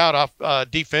figured out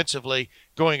defensively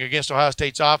going against Ohio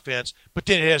State's offense, but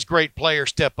then it has great players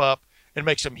step up and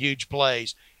make some huge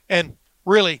plays. And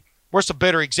really, what's a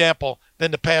better example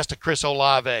than the pass to Chris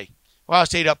Olave? Ohio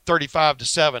State up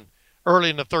 35-7 early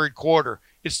in the third quarter.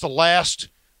 It's the last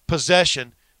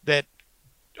possession that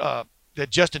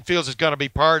Justin Fields is going to be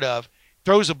part of.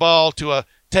 Throws a ball to a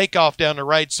takeoff down the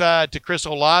right side to Chris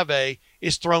Olave.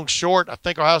 It's thrown short. I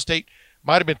think Ohio State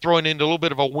might have been throwing into a little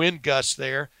bit of a wind gust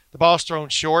there. The ball's thrown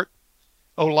short.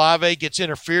 Olave gets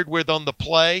interfered with on the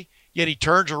play, yet he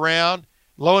turns around.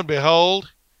 Lo and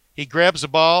behold, he grabs the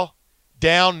ball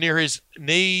down near his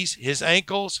knees, his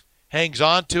ankles, hangs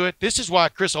on to it. This is why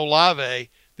Chris Olave,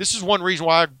 this is one reason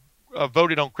why I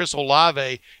voted on Chris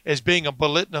Olave as being a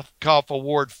Biletnikoff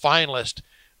Award finalist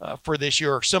for this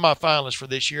year, or semifinalist for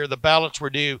this year. The ballots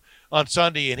were due on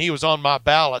Sunday, and he was on my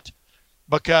ballot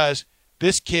because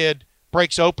this kid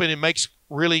breaks open and makes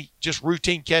really just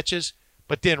routine catches.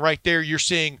 But then right there, you're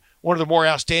seeing one of the more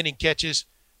outstanding catches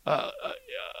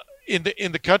in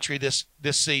the country this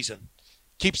season.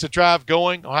 Keeps the drive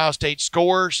going. Ohio State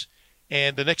scores,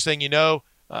 and the next thing you know,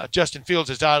 Justin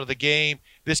Fields is out of the game.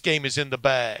 This game is in the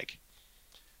bag.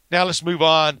 Now let's move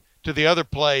on to the other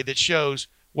play that shows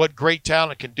what great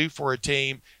talent can do for a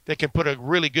team that can put a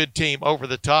really good team over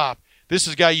the top. This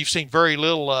is a guy you've seen very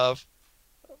little of,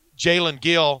 Jalen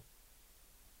Gill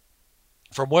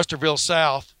from Westerville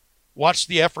South. Watch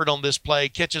the effort on this play.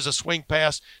 Catches a swing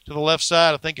pass to the left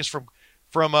side. I think it's from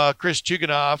Chris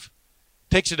Chuganov.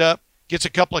 Takes it up, gets a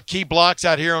couple of key blocks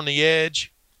out here on the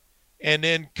edge, and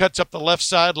then cuts up the left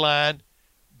sideline,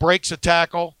 breaks a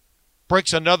tackle,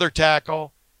 breaks another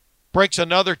tackle, breaks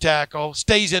another tackle,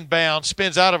 stays in bounds,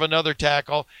 spins out of another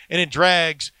tackle, and then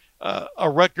drags a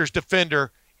Rutgers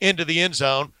defender into the end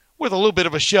zone with a little bit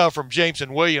of a shove from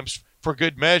Jameson Williams for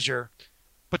good measure.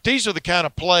 But these are the kind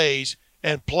of plays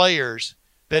and players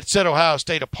that set Ohio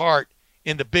State apart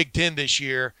in the Big Ten this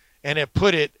year and have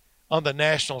put it on the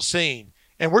national scene.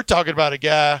 And we're talking about a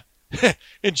guy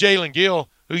in Jalen Gill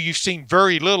who you've seen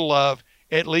very little of,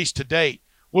 at least to date.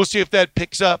 We'll see if that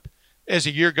picks up as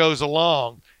the year goes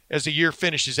along, as the year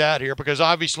finishes out here, because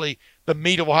obviously the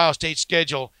meat of Ohio State's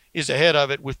schedule is ahead of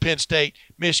it with Penn State,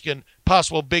 Michigan,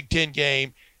 possible Big Ten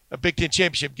game, a Big Ten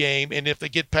championship game, and if they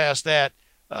get past that,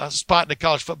 spot in the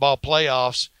college football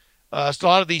playoffs. So a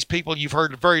lot of these people you've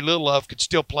heard very little of could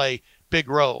still play big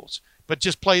roles. But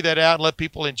just play that out and let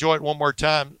people enjoy it one more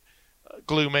time,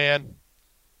 Glue Man.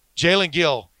 Jalen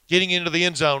Gill getting into the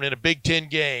end zone in a Big Ten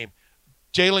game.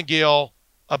 Jalen Gill,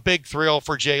 a big thrill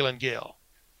for Jalen Gill.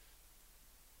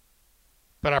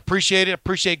 But I appreciate it. I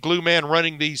appreciate Glue Man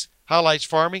running these highlights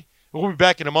for me. We'll be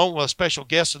back in a moment with a special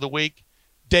guest of the week,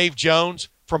 Dave Jones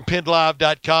from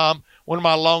PennLive.com, one of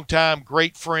my longtime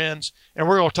great friends. And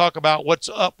we're going to talk about what's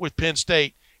up with Penn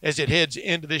State as it heads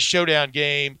into this showdown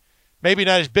game. Maybe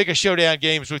not as big a showdown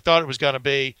game as we thought it was going to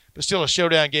be, but still a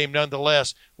showdown game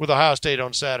nonetheless with Ohio State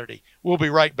on Saturday. We'll be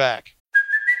right back.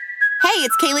 Hey,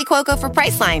 it's Kaylee Cuoco for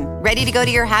Priceline. Ready to go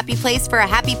to your happy place for a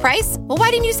happy price? Well,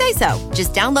 why didn't you say so?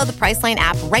 Just download the Priceline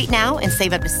app right now and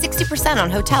save up to 60%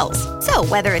 on hotels. So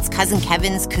whether it's Cousin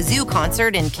Kevin's Kazoo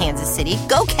Concert in Kansas City,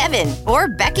 go Kevin, or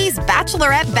Becky's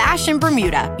Bachelorette Bash in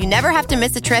Bermuda, you never have to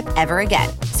miss a trip ever again.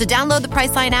 So download the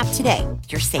Priceline app today.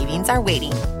 Your savings are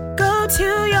waiting. Go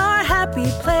to your happy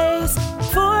place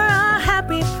for a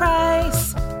happy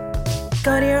price.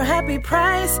 Go to your happy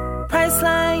price,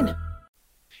 Priceline.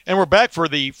 And we're back for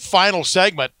the final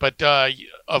segment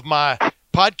of my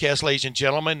podcast, ladies and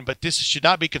gentlemen. But this should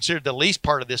not be considered the least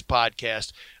part of this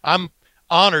podcast. I'm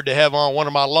honored to have on one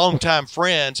of my longtime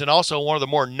friends and also one of the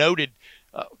more noted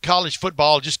college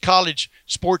football, just college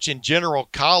sports in general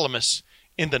columnists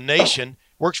in the nation.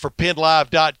 Works for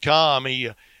PennLive.com. He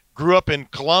grew up in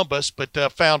Columbus, but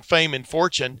found fame and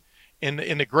fortune in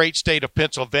the great state of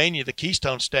Pennsylvania, the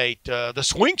Keystone State, the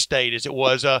swing state as it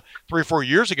was 3 or 4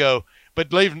 years ago.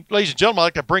 But ladies and gentlemen, I'd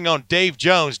like to bring on Dave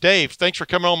Jones. Dave, thanks for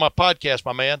coming on my podcast,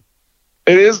 my man.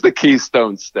 It is the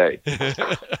Keystone State.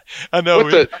 I know.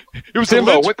 It was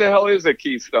Timbo, what the hell is a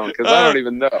keystone? Because I don't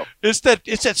even know. It's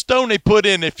that stone they put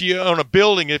in if you on a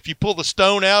building. If you pull the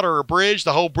stone out or a bridge,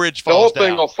 the whole bridge falls down. The whole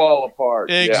thing will fall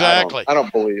apart. Exactly. Yeah,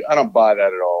 I don't buy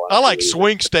that at all. I like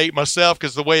swing state myself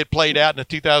because the way it played out in the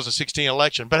 2016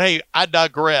 election. But hey, I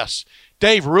digress.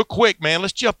 Dave, real quick, man,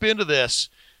 let's jump into this.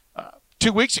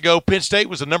 2 weeks ago, Penn State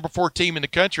was the number 4 team in the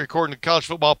country according to college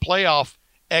football playoff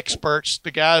experts,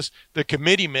 the guys, the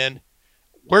committeemen.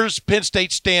 Where does Penn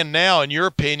State stand now, in your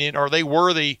opinion? Are they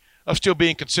worthy of still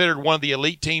being considered one of the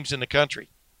elite teams in the country?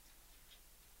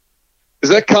 Is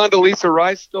that Condoleezza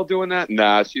Rice still doing that?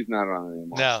 Nah, she's not on it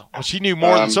anymore. No. Well, she knew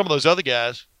more than some of those other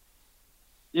guys.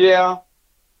 Yeah.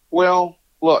 Well,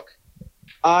 look,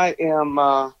 I am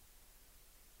I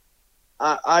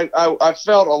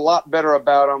felt a lot better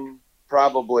about them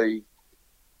probably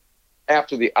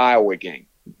after the Iowa game.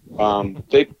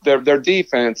 Their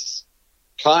defense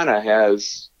kind of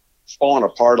has fallen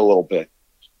apart a little bit.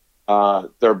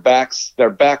 Their back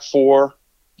four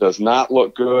does not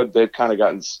look good. They've kind of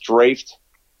gotten strafed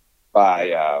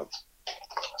by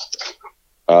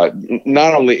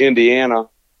not only Indiana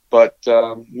but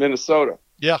Minnesota.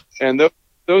 Yeah, and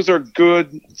those are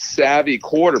good, savvy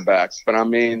quarterbacks. But I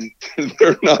mean,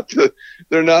 they're not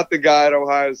the guy at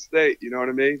Ohio State. You know what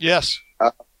I mean? Yes.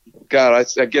 God,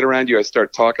 I get around you, I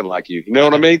start talking like you. You know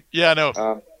what I mean? Yeah, I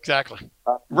know. Exactly.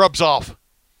 Rubs off.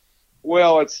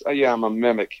 Well, I'm a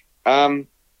mimic.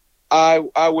 I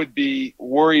would be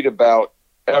worried about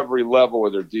every level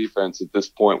of their defense at this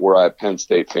point where I'm a Penn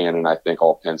State fan, and I think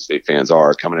all Penn State fans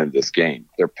are coming into this game.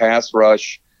 Their pass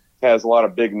rush has a lot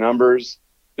of big numbers.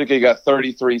 I think they got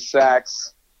 33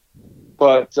 sacks,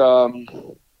 but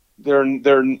they're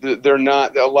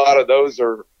not. A lot of those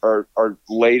are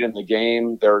late in the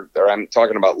game. I'm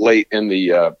talking about late in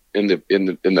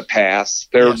the pass.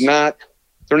 They're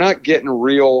not getting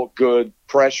real good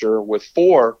pressure with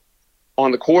 4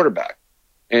 on the quarterback.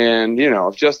 And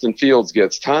if Justin Fields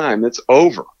gets time, it's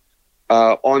over.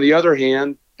 On the other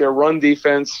hand, their run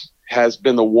defense has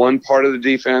been the one part of the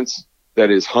defense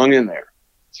that is hung in there.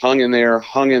 It's hung in there.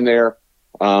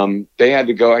 They had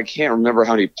to go. I can't remember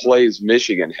how many plays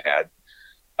Michigan had.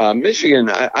 Michigan,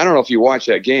 I don't know if you watched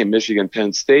that game,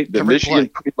 Michigan-Penn State.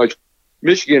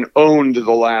 Michigan owned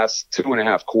the last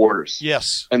 2.5 quarters.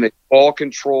 Yes. And they ball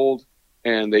controlled,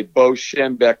 and they Bo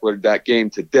Schembechlered that game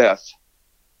to death.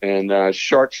 And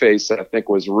Sharkface, I think,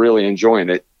 was really enjoying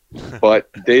it. But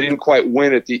they didn't quite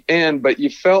win at the end, but you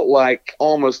felt like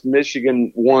almost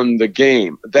Michigan won the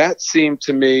game. That seemed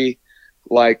to me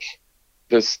like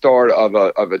the start of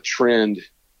a trend,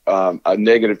 a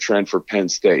negative trend for Penn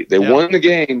State. They won the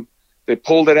game, they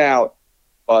pulled it out,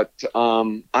 but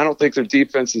I don't think their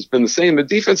defense has been the same. The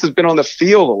defense has been on the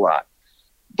field a lot,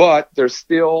 but they're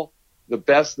still the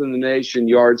best in the nation,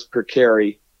 yards per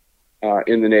carry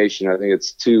in the nation. I think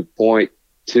it's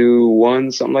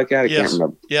 2.21, something like that. I can't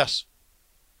remember. Yes,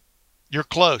 you're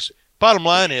close. Bottom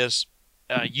line is,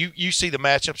 you see the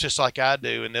matchups just like I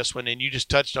do in this one, and you just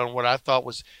touched on what I thought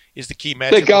is the key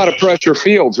matchup. They got to pressure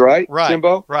Fields, right,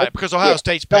 Timbo? Right, because Ohio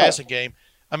State's passing game.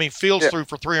 I mean, Fields threw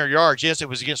for 300 yards. Yes, it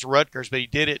was against Rutgers, but he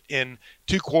did it in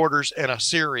 2 quarters and a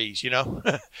series,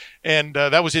 and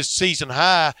that was his season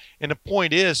high. And the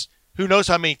point is, who knows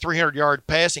how many 300-yard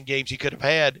passing games he could have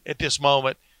had at this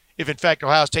moment if, in fact,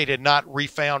 Ohio State had not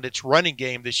refound its running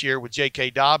game this year with J.K.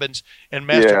 Dobbins and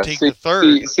Master Teague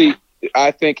III. See,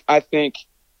 I think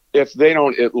if they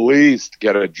don't at least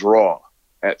get a draw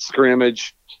at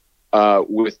scrimmage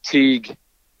with Teague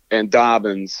and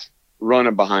Dobbins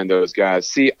running behind those guys.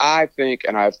 See, I think,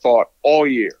 and I've thought all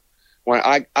year, when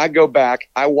I go back,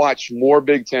 I watch more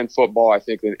Big Ten football, I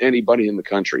think, than anybody in the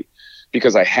country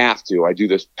because I have to. I do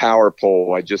this power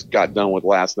poll I just got done with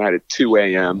last night at 2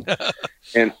 a.m.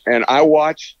 and I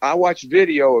watch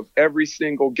video of every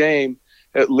single game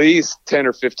at least 10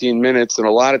 or 15 minutes, and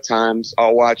a lot of times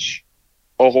I'll watch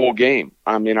a whole game.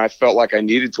 I mean, I felt like I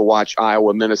needed to watch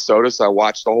Iowa, Minnesota, so I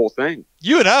watched the whole thing.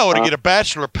 You and I ought to get a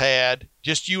bachelor pad,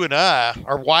 just you and I.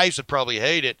 Our wives would probably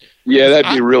hate it. Yeah,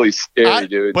 that'd be really scary,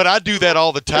 dude. But I do that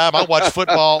all the time. I watch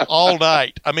football all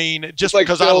night. I mean, just like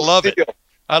because I love it.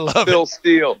 I love Phil it.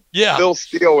 Steele. Yeah. Phil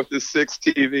Steele with his 6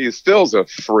 TVs. Phil's a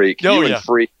freak. Oh, you yeah. and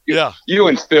freak. Yeah. You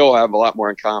and Phil have a lot more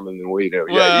in common than we do.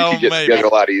 Yeah, Well, you could get maybe. together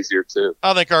a lot easier too.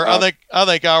 I think our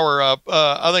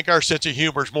sense of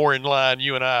humor is more in line,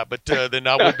 you and I, but than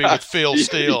I would be with Phil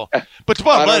Steele. Yeah. But the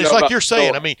bottom I don't line is, know like about you're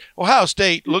saying, Phil. I mean, Ohio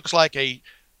State looks like a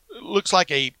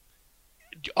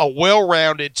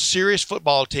well-rounded, serious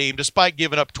football team, despite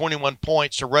giving up 21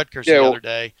 points to Rutgers the other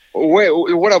day. Wait,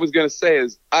 what I was going to say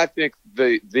is, I think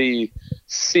the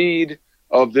seed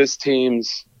of this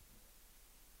team's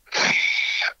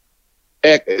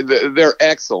their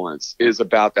excellence is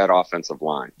about that offensive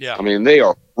line. Yeah. I mean, they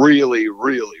are really,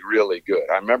 really, really good.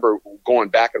 I remember going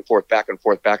back and forth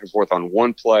on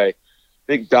one play. I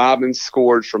think Dobbins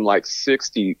scored from like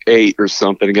 68 or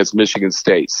something against Michigan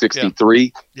State,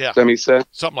 63. Yeah. That makes sense.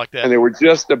 Something like that. And they were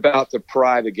just about to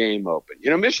pry the game open.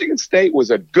 You know, Michigan State was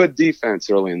a good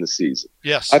defense early in the season.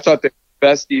 Yes. I thought they were the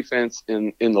best defense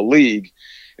in the league.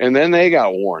 And then they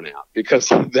got worn out because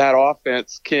that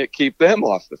offense can't keep them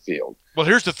off the field. Well,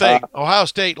 here's the thing. Ohio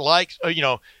State likes,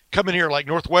 coming here like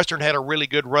Northwestern had a really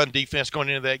good run defense going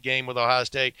into that game with Ohio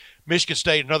State. Michigan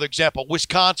State, another example.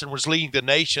 Wisconsin was leading the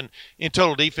nation in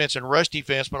total defense and rush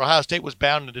defense, but Ohio State was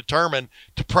bound and determined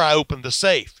to pry open the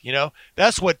safe. You know,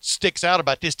 that's what sticks out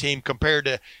about this team compared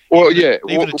to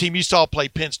even the team you saw play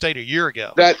Penn State a year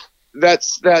ago.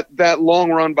 That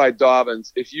long run by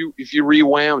Dobbins, if you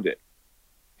rewound it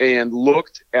and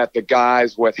looked at the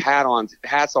guys with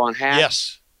hats on,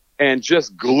 yes, and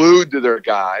just glued to their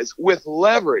guys with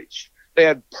leverage. They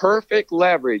had perfect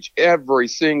leverage, every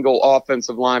single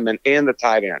offensive lineman and the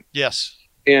tight end. Yes.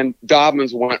 And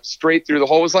Dobbins went straight through the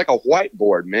hole. It was like a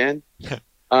whiteboard, man.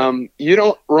 You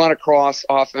don't run across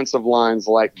offensive lines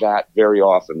like that very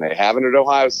often. They haven't at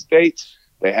Ohio State.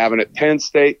 They haven't at Penn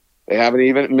State. They haven't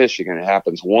even at Michigan. It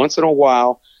happens once in a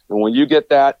while. And when you get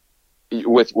that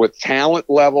with talent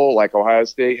level like Ohio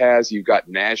State has, you've got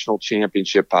national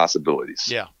championship possibilities.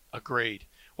 Yeah. Agreed.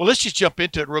 Well, let's just jump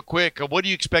into it real quick. What do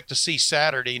you expect to see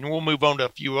Saturday? And we'll move on to a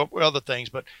few other things.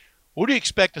 But what do you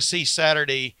expect to see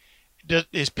Saturday?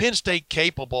 Is Penn State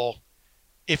capable,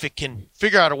 if it can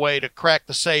figure out a way to crack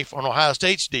the safe on Ohio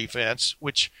State's defense,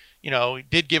 which,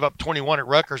 did give up 21 at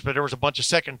Rutgers, but there was a bunch of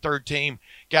second, third team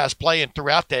guys playing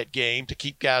throughout that game to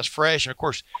keep guys fresh. And, of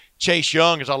course, Chase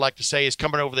Young, as I like to say, is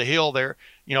coming over the hill there,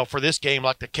 for this game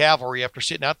like the cavalry after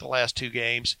sitting out the last 2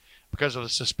 games because of the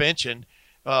suspension.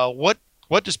 What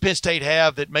does Penn State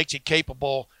have that makes it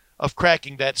capable of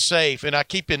cracking that safe? And I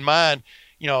keep in mind,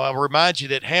 I remind you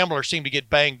that Hamler seemed to get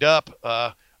banged up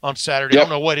on Saturday. Yep. I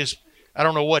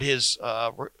don't know what his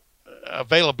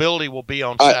availability will be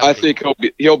on Saturday. I think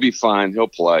he'll be fine. He'll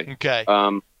play. Okay.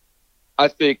 I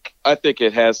think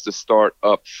it has to start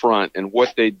up front, and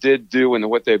what they did do and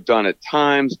what they've done at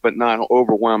times, but not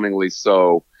overwhelmingly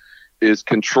so, is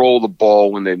control the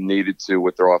ball when they've needed to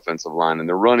with their offensive line and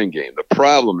their running game. The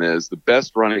problem is the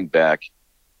best running back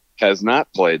has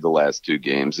not played the last 2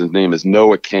 games. His name is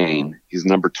Noah Cain. He's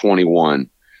number 21.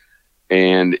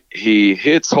 And he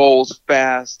hits holes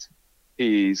fast.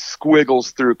 He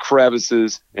squiggles through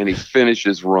crevices, and he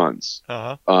finishes runs.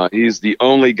 Uh-huh. He's the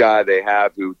only guy they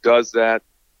have who does that.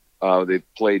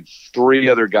 They've played 3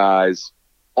 other guys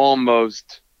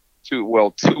almost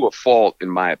to a fault,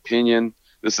 in my opinion.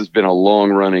 This has been a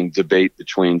long-running debate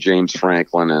between James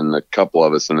Franklin and a couple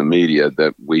of us in the media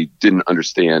that we didn't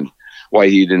understand why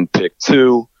he didn't pick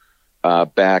 2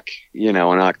 back, in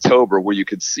October, where you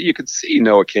could see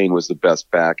Noah Cain was the best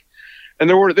back, and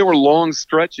there were long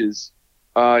stretches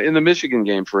in the Michigan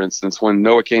game, for instance, when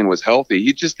Noah Cain was healthy.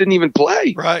 He just didn't even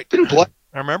play. Right, didn't play.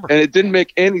 I remember, and it didn't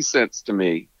make any sense to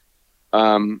me.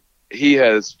 He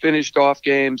has finished off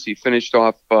games. He finished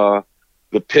off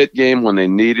the Pitt game when they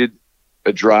needed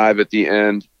a drive at the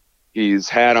end. He's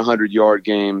had 100-yard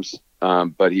games,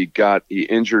 but he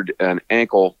injured an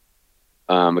ankle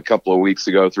a couple of weeks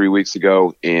ago, 3 weeks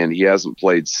ago, and he hasn't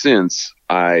played since.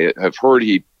 I have heard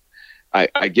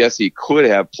I guess he could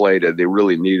have played if they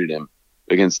really needed him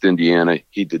against Indiana.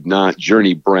 He did not.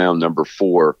 Journey Brown, number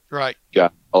 4, right,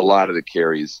 got a lot of the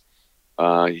carries.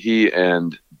 He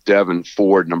and Devin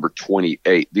Ford, number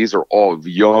 28. These are all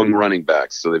young running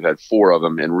backs, so they've had 4 of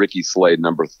them, and Ricky Slade,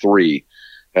 number 3,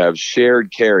 have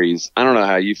shared carries. I don't know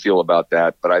how you feel about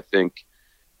that, but I think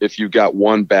if you've got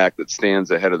one back that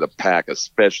stands ahead of the pack,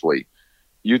 especially,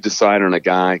 you decide on a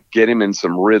guy, get him in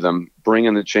some rhythm, bring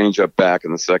in the changeup back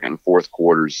in the second and fourth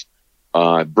quarters,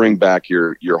 bring back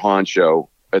your honcho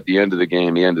at the end of the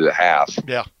game, the end of the half,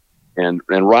 yeah, and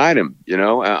ride him.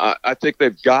 I think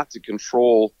they've got to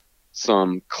control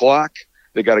some clock.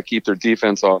 They got to keep their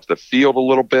defense off the field a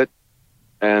little bit.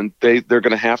 and they're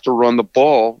going to have to run the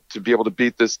ball to be able to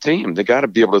beat this team. They got to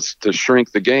be able to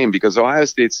shrink the game because Ohio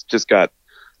State's just got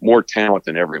more talent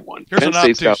than everyone. Penn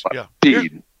State's got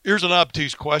speed. Here's an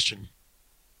obtuse question.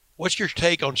 What's your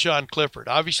take on Sean Clifford?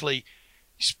 Obviously,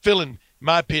 he's filling, in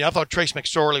my opinion, I thought Trace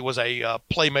McSorley was a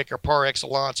playmaker par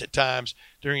excellence at times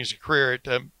during his career at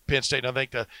Penn State. And I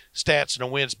think the stats and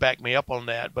the wins back me up on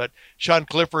that. But Sean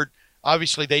Clifford,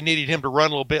 obviously they needed him to run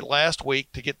a little bit last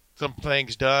week to get some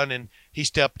things done, and he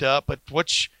stepped up. But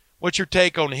what's your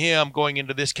take on him going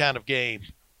into this kind of game?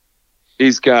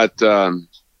 He's got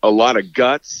a lot of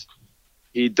guts.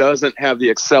 He doesn't have the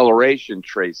acceleration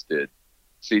Trace did.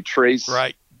 See, Trace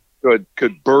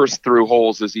could burst through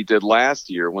holes as he did last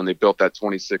year when they built that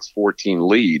 26-14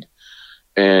 lead.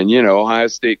 And, Ohio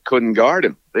State couldn't guard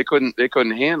him. They couldn't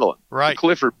handle him. Right.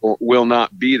 Clifford will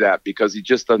not be that because he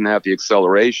just doesn't have the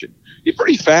acceleration. He's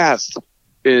pretty fast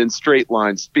in straight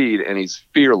line speed, and he's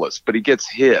fearless, but he gets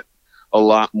hit a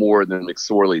lot more than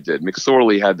McSorley did.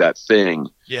 McSorley had that thing.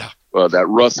 Yeah. That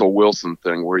Russell Wilson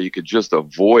thing where you could just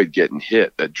avoid getting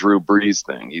hit, that Drew Brees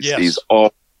thing. He's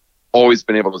always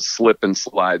been able to slip and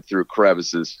slide through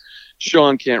crevices.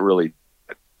 Sean can't really,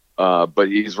 but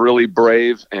he's really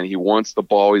brave and he wants the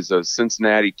ball. He's a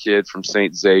Cincinnati kid from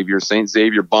St. Xavier. St.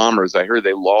 Xavier Bombers, I heard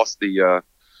they lost the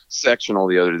sectional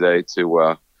the other day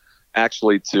to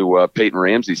Peyton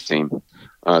Ramsey's team.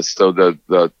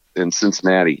 In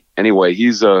Cincinnati. Anyway,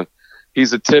 he's a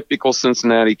typical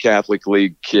Cincinnati Catholic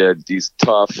League kid. He's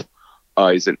tough.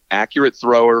 He's an accurate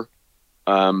thrower.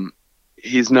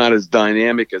 He's not as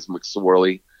dynamic as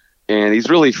McSorley. And he's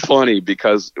really funny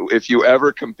because if you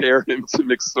ever compare him to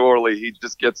McSorley, he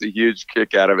just gets a huge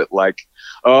kick out of it. Like,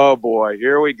 oh boy,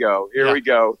 here we go. Here we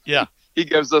go. Yeah. He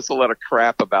gives us a lot of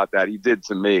crap about that. He did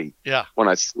to me. Yeah. When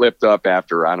I slipped up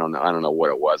after, I don't know what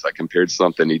it was. I compared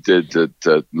something he did to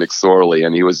McSorley,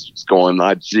 and he was just going,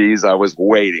 geez, I was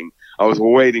waiting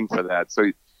for that. So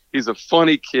he's a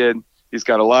funny kid. He's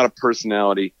got a lot of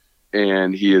personality,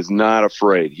 and he is not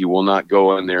afraid. He will not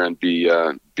go in there and be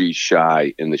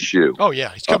shy in the shoe. Oh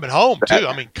yeah, he's coming home too.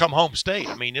 I mean, come home state.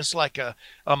 I mean, it's like a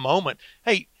moment.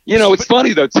 Hey. It's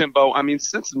funny though, Timbo. I mean,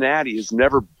 Cincinnati has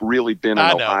never really been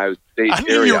an Ohio State area. I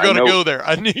knew you were going to go there.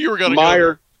 I knew you were going to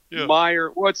go there.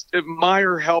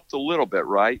 Meyer helped a little bit,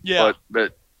 right? Yeah.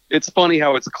 But it's funny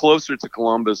how it's closer to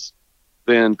Columbus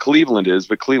than Cleveland is,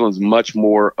 but Cleveland's much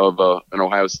more of an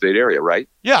Ohio State area, right?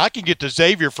 Yeah, I can get to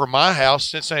Xavier from my house,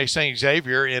 Cincinnati St.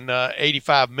 Xavier, in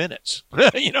 85 minutes.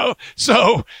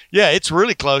 So yeah, it's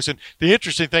really close. And the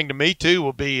interesting thing to me too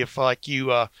will be if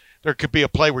there could be a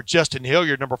play where Justin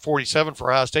Hilliard, number 47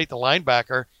 for Ohio State, the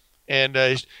linebacker, and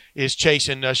is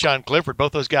chasing Sean Clifford,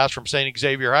 both those guys from St.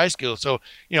 Xavier High School. So,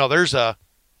 there's a,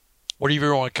 whatever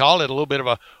you want to call it, a little bit of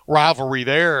a rivalry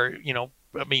there.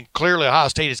 I mean, clearly Ohio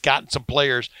State has gotten some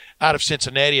players out of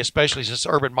Cincinnati, especially since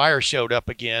Urban Meyer showed up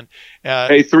again.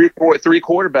 Hey, three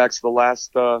quarterbacks the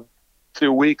last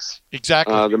 2 weeks.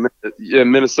 Exactly. The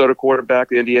Minnesota quarterback,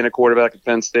 the Indiana quarterback, and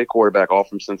Penn State quarterback, all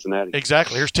from Cincinnati.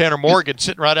 Exactly. Here's Tanner Morgan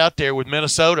sitting right out there with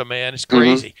Minnesota, man. It's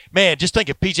crazy. Mm-hmm. Man, just think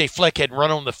if P.J. Fleck hadn't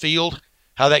run on the field,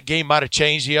 how that game might have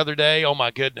changed the other day. Oh,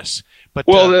 my goodness. But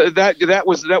that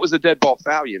was a dead ball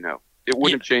foul, It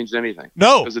wouldn't have changed anything.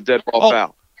 No. It was a dead ball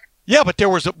foul. Yeah, but there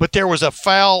was a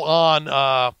foul on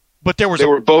They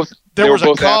were both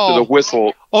after the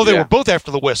whistle. Oh, they were both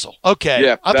after the whistle. Okay.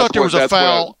 Yeah, I thought there was a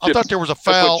foul. I thought there was a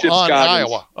foul on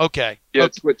Iowa. Okay. Yeah,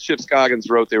 that's what Chip Scoggins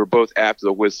wrote. They were both after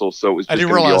the whistle, so it was just I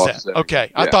didn't realize that.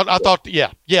 Okay. Yeah, I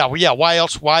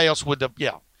thought why else would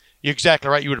you're exactly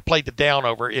right. You would have played the down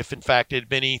over if in fact it had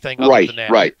been anything other than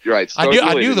that. Right. So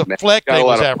I knew the Fleck thing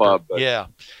was after. Yeah.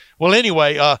 Well,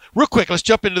 anyway, real quick, let's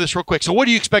jump into this real quick. So what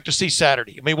do you expect to see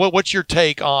Saturday? I mean, what's your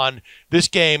take on this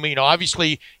game?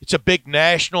 Obviously it's a big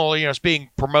national, it's being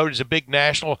promoted as a big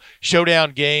national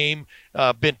showdown game,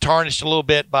 been tarnished a little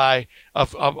bit by a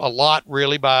lot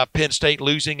really by Penn State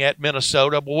losing at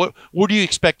Minnesota. But what do you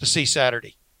expect to see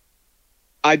Saturday?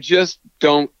 I just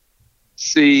don't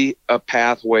see a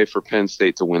pathway for Penn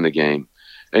State to win the game.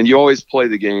 And you always play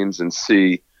the games and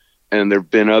see. And there have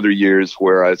been other years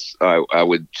where I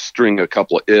would string a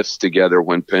couple of ifs together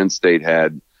when Penn State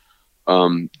had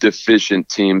deficient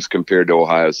teams compared to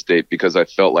Ohio State because I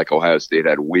felt like Ohio State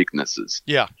had weaknesses.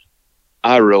 Yeah.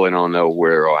 I really don't know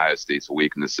where Ohio State's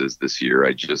weakness is this year.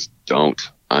 I just don't.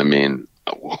 I mean,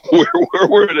 where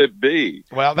would it be?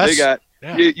 Well, that's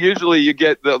usually you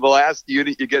get the last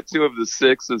unit, you get two of the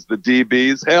six as the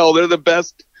DBs. Hell, they're the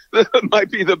best.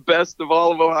 Might be the best of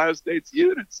all of Ohio State's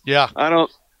units. Yeah.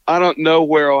 I don't know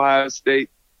where Ohio State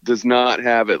does not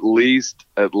have at least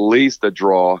a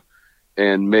draw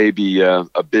and maybe a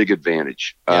big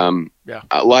advantage. Yeah.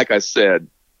 Like I said,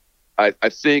 I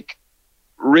think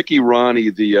Ricky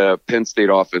Ronnie, the Penn State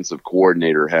offensive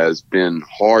coordinator, has been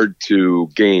hard to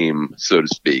game, so to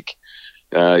speak.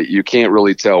 You can't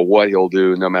really tell what he'll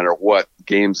do no matter what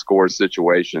game score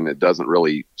situation. It doesn't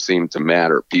really seem to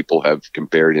matter. People have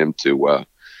compared him to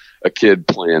a kid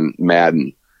playing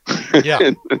Madden.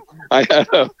 Yeah.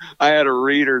 I had a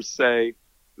reader say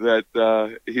that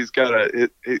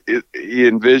he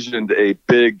envisioned a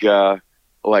big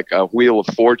like a Wheel of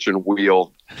Fortune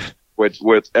wheel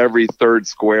with every third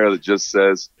square that just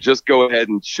says, just go ahead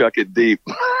and chuck it deep.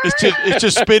 It's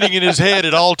just spinning in his head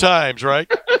at all times,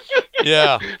 right?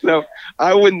 Yeah. No,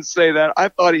 I wouldn't say that. I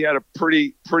thought he had a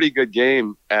pretty good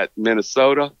game at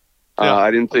Minnesota. Yeah.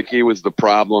 I didn't think he was the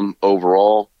problem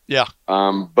overall. Yeah.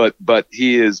 But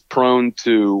he is prone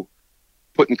to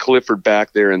putting Clifford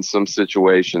back there in some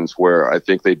situations where I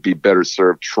think they'd be better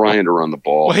served trying to run the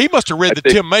ball. Well, he must have read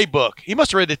Tim May book. He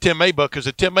must have read the Tim May book, because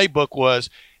the Tim May book has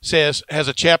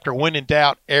a chapter, when in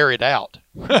doubt, air it out.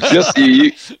 Just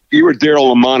you were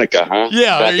Daryl LaMonica, huh?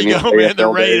 Yeah, Back there you go, man. The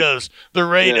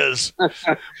Raiders.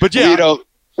 Yeah. But yeah,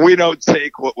 we don't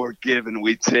take what we're given.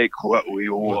 We take what we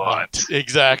want.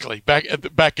 Exactly. Back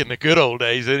in the good old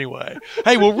days, anyway.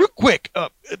 Hey, well, real quick,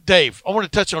 Dave, I want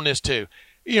to touch on this too.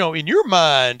 In your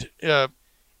mind,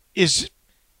 is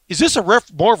this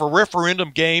more of a referendum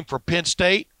game for Penn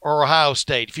State or Ohio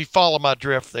State? If you follow my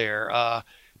drift there,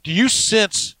 do you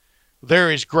sense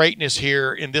there is greatness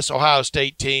here in this Ohio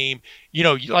State team?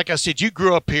 Like I said, you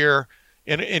grew up here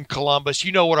in Columbus.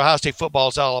 You know what Ohio State football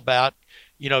is all about.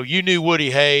 You knew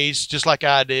Woody Hayes just like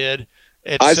I did.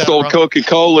 I sold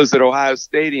Coca-Colas at Ohio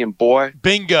Stadium, boy.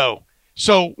 Bingo.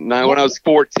 So now, when I was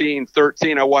 14,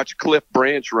 13, I watched Cliff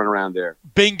Branch run around there.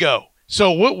 Bingo.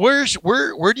 So where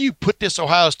do you put this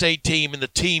Ohio State team and the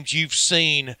teams you've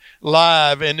seen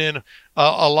live and then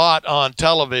a lot on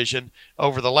television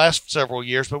over the last several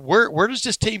years? But where does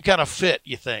this team kind of fit,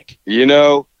 you think?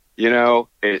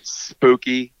 It's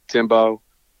spooky, Timbo.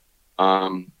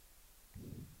 How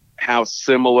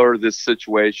similar this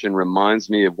situation reminds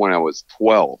me of when I was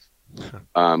 12.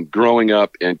 Growing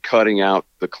up and cutting out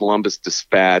the Columbus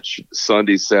Dispatch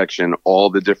Sunday section, all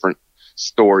the different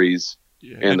stories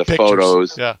and the pictures.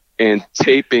 Photos, yeah. And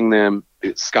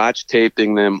scotch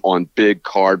taping them on big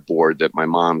cardboard that my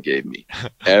mom gave me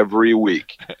every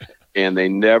week. And they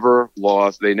never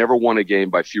lost. They never won a game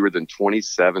by fewer than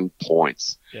 27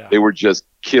 points. Yeah. They were just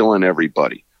killing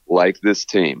everybody, like this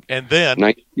team. And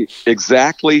then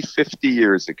exactly 50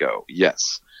 years ago,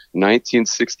 yes,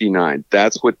 1969.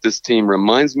 That's what this team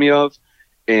reminds me of.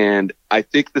 And I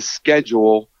think the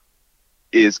schedule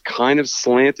is kind of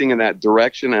slanting in that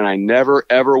direction. And I never,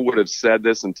 ever would have said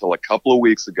this until a couple of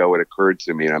weeks ago. It occurred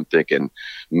to me, and I'm thinking,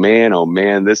 man, oh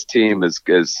man, this team is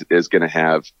going to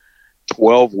have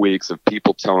 12 weeks of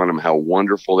people telling them how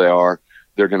wonderful they are.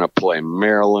 They're going to play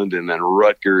Maryland and then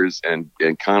Rutgers and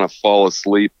kind of fall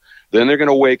asleep. Then they're going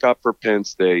to wake up for Penn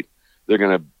State. They're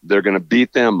going to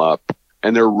beat them up.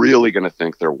 And they're really going to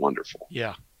think they're wonderful.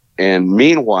 Yeah. And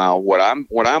meanwhile, what I'm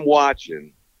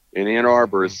watching in Ann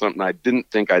Arbor is something I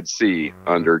didn't think I'd see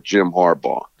under Jim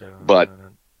Harbaugh. But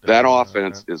that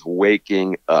offense is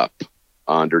waking up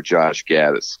under Josh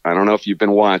Gaddis. I don't know if you've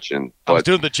been watching. But I was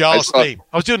doing the Jaws theme.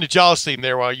 I was doing the Jaws theme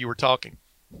there while you were talking.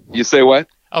 You say what?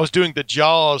 I was doing the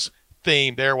Jaws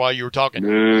theme there while you were talking.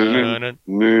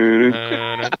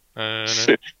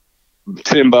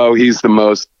 Timbo, he's the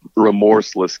most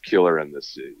remorseless killer in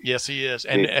this city. Yes, he is.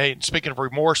 And hey, speaking of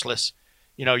remorseless,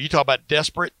 you talk about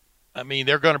desperate. I mean,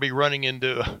 they're going to be running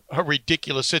into a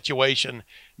ridiculous situation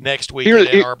next week in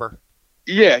Ann Arbor.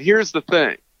 Yeah, here's the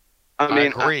thing. I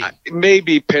mean,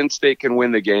 maybe Penn State can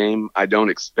win the game. I don't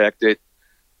expect it.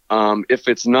 If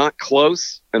it's not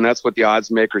close, and that's what the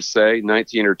odds makers say,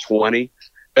 19 or 20,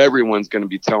 everyone's going to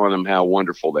be telling them how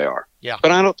wonderful they are. Yeah.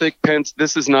 But I don't think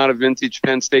this is not a vintage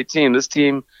Penn State team. This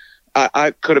team,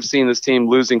 I could have seen this team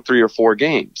losing 3 or 4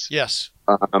 games. Yes.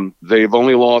 They've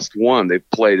only lost 1. They've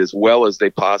played as well as they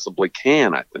possibly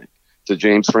can, I think, to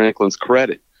James Franklin's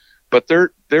credit. But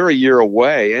they're a year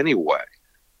away anyway.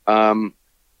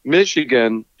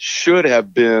 Michigan should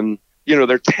have been,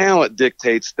 their talent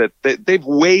dictates that they've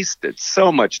wasted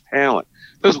so much talent.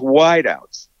 Those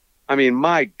wideouts. I mean,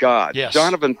 my God, yes.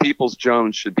 Donovan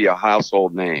Peoples-Jones should be a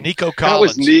household name. Nico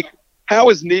Collins. How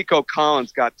has Nico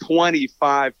Collins got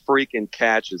 25 freaking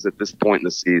catches at this point in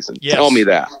the season? Yes. Tell me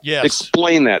that. Yes.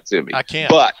 Explain that to me. I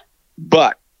can't.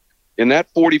 But in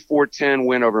that 44-10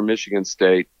 win over Michigan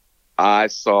State, I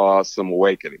saw some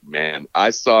awakening, man.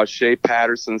 I saw Shea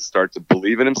Patterson start to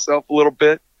believe in himself a little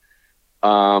bit.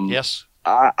 Yes.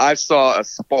 I saw a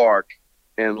spark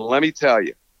And let me tell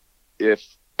you,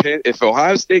 if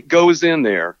Ohio State goes in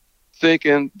there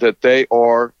thinking that they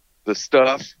are the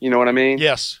stuff, you know what I mean?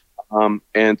 Yes.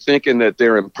 And thinking that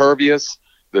they're impervious,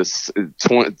 this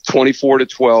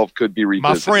 24-12 could be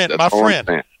revisited. My friend,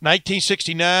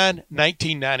 1969,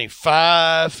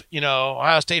 1995,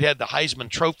 Ohio State had the Heisman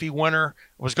Trophy winner,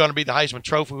 was going to be the Heisman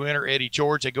Trophy winner, Eddie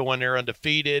George. They go in there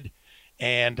undefeated,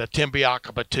 and Tim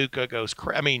Biakabatuka goes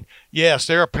yes,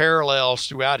 there are parallels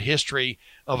throughout history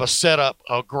of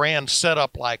a grand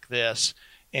setup like this.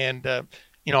 And, I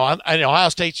know Ohio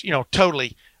State's,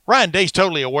 totally – Ryan Day's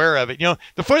totally aware of it.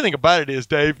 The funny thing about it is,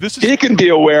 Dave, he can be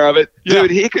aware of it,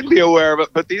 dude. He can be aware of it.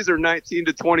 But these are 19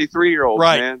 to 23-year-olds,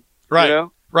 right, man. Right,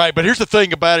 right. But here's the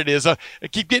thing about it is, I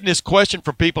keep getting this question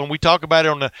from people, and we talk about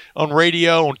it on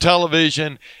radio, on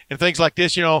television, and things like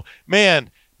this.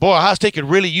 Man, boy, Ohio State could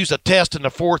really use a test in the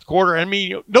fourth quarter. I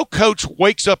mean, no coach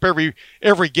wakes up every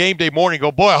game day morning and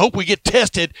go, boy, I hope we get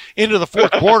tested into the fourth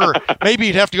quarter. Maybe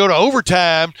you'd have to go to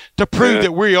overtime to prove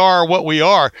that we are what we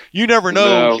are. You never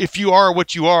know if you are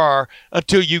what you are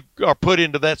until you are put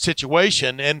into that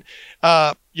situation. And,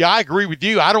 I agree with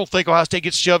you. I don't think Ohio State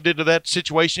gets shoved into that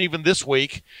situation even this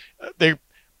week. But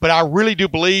I really do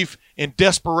believe in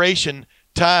desperation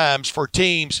times for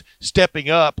teams stepping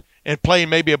up and playing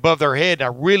maybe above their head. And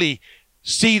I really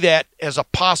see that as a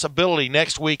possibility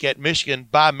next week at Michigan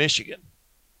by Michigan.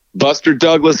 Buster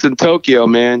Douglas in Tokyo,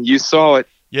 man. You saw it.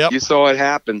 Yep. You saw it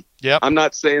happen. Yep. I'm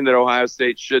not saying that Ohio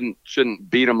State shouldn't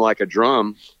beat them like a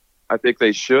drum. I think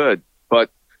they should. But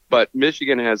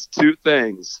Michigan has two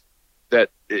things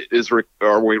that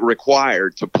are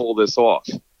required to pull this off.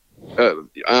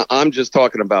 I'm just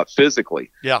talking about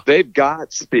physically. Yeah. They've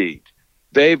got speed.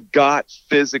 They've got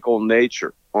physical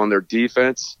nature on their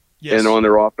defense and on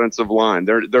their offensive line.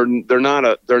 They're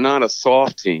not a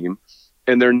soft team,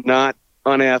 and they're not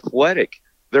unathletic.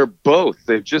 They're both.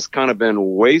 They've just kind of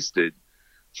been wasted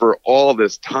for all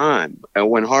this time. And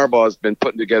when Harbaugh's been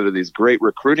putting together these great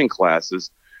recruiting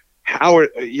classes, how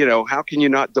can you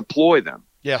not deploy them?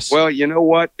 Yes. Well, you know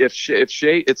what? If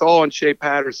Shea, it's all on Shea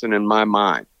Patterson in my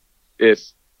mind. If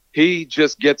he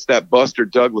just gets that Buster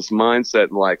Douglas mindset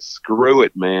and like, screw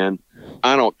it, man,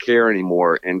 I don't care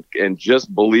anymore, and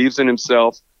just believes in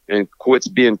himself and quits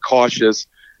being cautious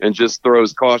and just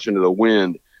throws caution to the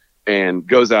wind and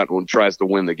goes out and tries to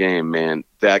win the game, man,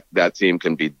 that team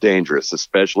can be dangerous,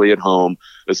 especially at home,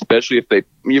 especially if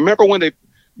you remember when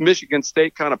Michigan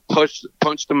State kind of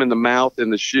punched them in the mouth, in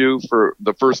the shoe for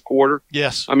the first quarter?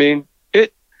 Yes. I mean,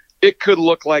 it could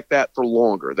look like that for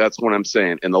longer. That's what I'm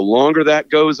saying. And the longer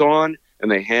that goes on and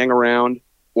they hang around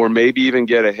or maybe even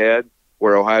get ahead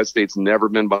where Ohio State's never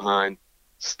been behind,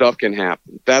 stuff can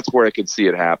happen. That's where I could see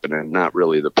it happening, not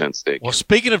really the Penn State game. Well,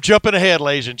 speaking of jumping ahead,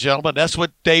 ladies and gentlemen, that's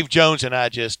what Dave Jones and I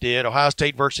just did. Ohio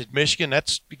State versus Michigan.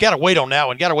 You got to wait on that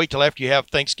one. You got to wait till after you have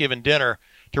Thanksgiving dinner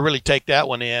to really take that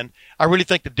one in. I really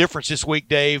think the difference this week,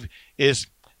 Dave, is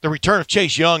the return of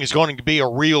Chase Young is going to be a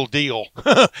real deal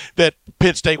that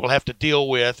Penn State will have to deal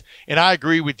with. And I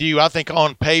agree with you. I think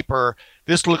on paper,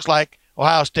 this looks like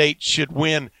Ohio State should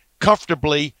win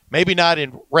comfortably, maybe not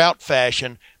in rout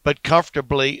fashion, but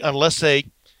comfortably, unless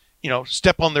they,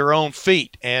 step on their own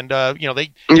feet. And I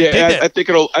think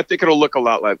it'll look a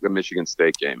lot like the Michigan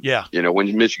State game. Yeah.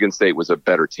 When Michigan State was a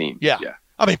better team. Yeah.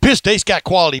 I mean, Penn State's got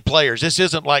quality players. This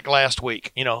isn't like last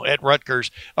week, at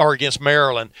Rutgers or against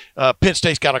Maryland. Penn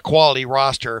State's got a quality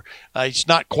roster. It's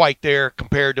not quite there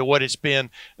compared to what it's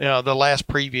been, the last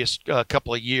previous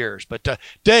couple of years. But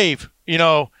Dave,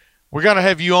 we're going to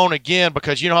have you on again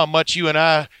because you know how much you and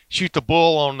I shoot the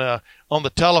bull on the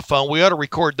telephone. We ought to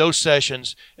record those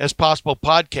sessions as possible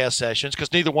podcast sessions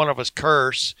because neither one of us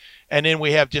curse. And then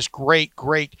we have just great,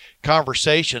 great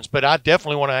conversations. But I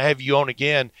definitely want to have you on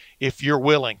again if you're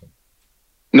willing.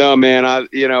 No, man.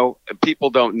 People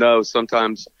don't know.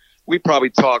 Sometimes we probably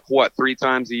talk, 3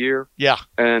 times a year? Yeah.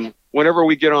 And whenever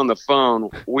we get on the phone,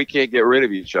 we can't get rid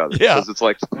of each other. Yeah. Because it's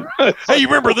like, hey, you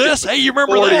remember this? Hey, you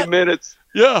remember 40 that? minutes.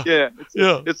 Yeah.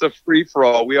 It's a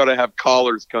free-for-all. We ought to have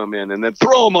callers come in and then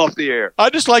throw them off the air. I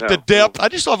just like the depth.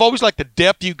 I've always liked the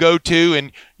depth you go to,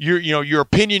 and you're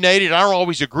opinionated. I don't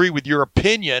always agree with your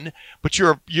opinion, but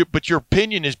your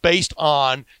opinion is based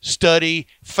on study,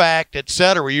 fact,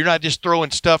 etc. You're not just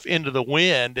throwing stuff into the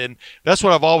wind, and that's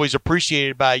what I've always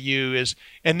appreciated by you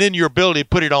and then your ability to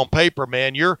put it on paper,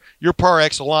 man. You're par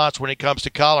excellence when it comes to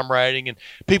column writing, and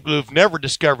people who've never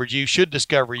discovered you should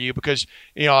discover you because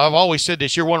I've always said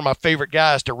this. You're one of my favorite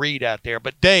guys to read out there.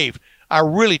 But Dave, I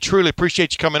really truly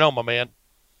appreciate you coming on, my man.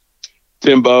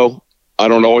 Timbo, I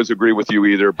don't always agree with you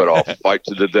either, but I'll fight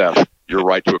to the death. Your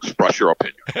right to express your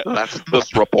opinion. That's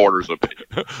this reporter's opinion.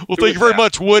 Well, thank you very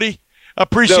much, Woody.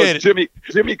 Appreciate it.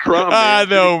 Jimmy Crum. I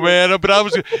know, man. But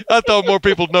I thought more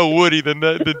people know Woody than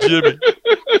Jimmy.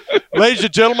 Ladies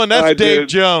and gentlemen, that's Dave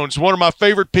Jones, one of my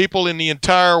favorite people in the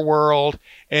entire world.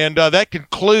 And that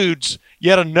concludes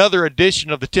yet another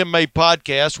edition of the Tim May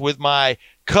podcast with my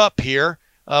cup here.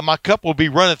 My cup will be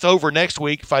runneth over next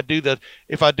week if I do the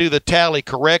tally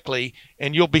correctly,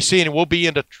 and you'll be seeing it. We'll be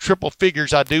into triple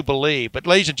figures, I do believe. But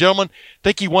ladies and gentlemen,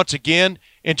 thank you once again.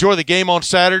 Enjoy the game on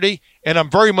Saturday, and I'm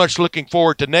very much looking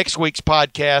forward to next week's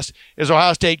podcast as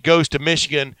Ohio State goes to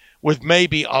Michigan with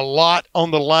maybe a lot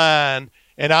on the line,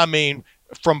 and I mean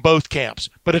from both camps.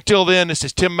 But until then, this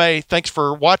is Tim May. Thanks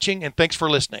for watching, and thanks for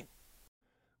listening.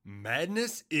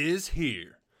 Madness is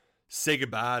here. Say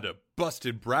goodbye to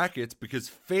busted brackets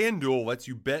because FanDuel lets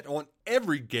you bet on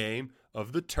every game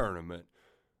of the tournament.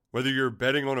 Whether you're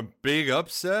betting on a big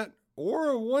upset or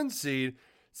a 1 seed,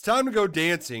 it's time to go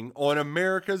dancing on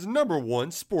America's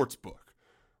 #1 sportsbook.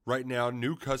 Right now,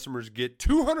 new customers get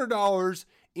 $200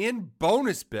 in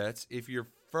bonus bets if your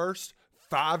first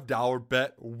 $5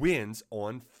 bet wins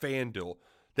on FanDuel.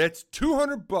 That's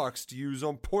 $200 to use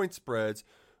on point spreads,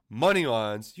 money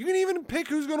lines. You can even pick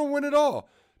who's going to win it all.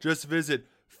 Just visit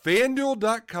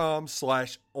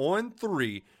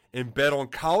FanDuel.com/on3 and bet on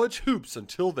college hoops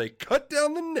until they cut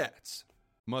down the nets.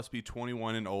 Must be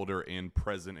 21 and older and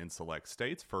present in select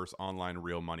states. First online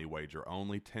real money wager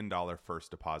only. $10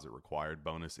 first deposit required.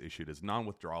 Bonus issued as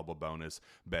non-withdrawable bonus.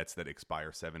 Bets that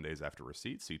expire 7 days after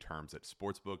receipt. See terms at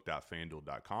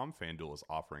sportsbook.fanduel.com. FanDuel is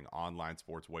offering online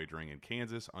sports wagering in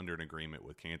Kansas under an agreement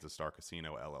with Kansas Star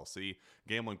Casino, LLC.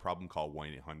 Gambling problem? Call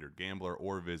 1-800-GAMBLER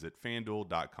or visit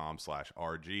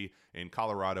fanduel.com/RG in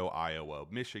Colorado, Iowa,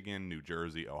 Michigan, New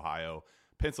Jersey, Ohio,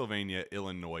 Pennsylvania,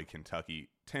 Illinois, Kentucky,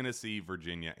 Tennessee,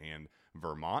 Virginia, and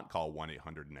Vermont. Call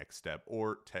 1-800-NEXT-STEP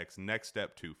or text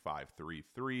NEXT-STEP to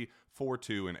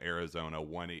 53342 in Arizona,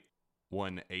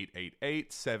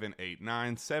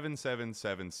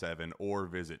 1-888-789-7777 or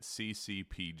visit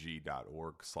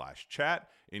ccpg.org/chat.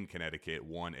 In Connecticut,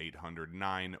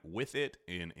 1-800-9-WITH-IT.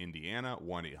 In Indiana,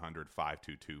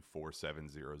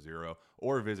 1-800-522-4700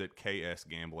 or visit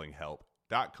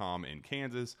ksgamblinghelp.com. In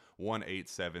Kansas,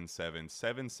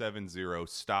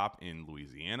 1-877-770-STOP in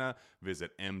Louisiana.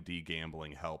 Visit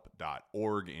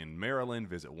mdgamblinghelp.org in Maryland.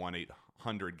 Visit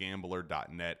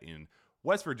 1-800-gambler.net in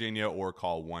West Virginia or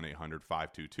call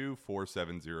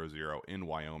 1-800-522-4700 in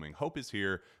Wyoming. Hope is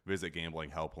here. Visit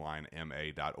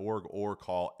gamblinghelplinema.org or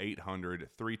call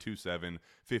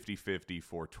 800-327-5050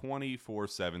 for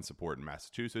 24/7 support in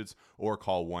Massachusetts or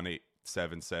call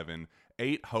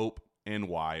 1-877-8-HOPE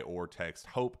NY or text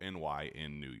HOPE NY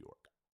in New York.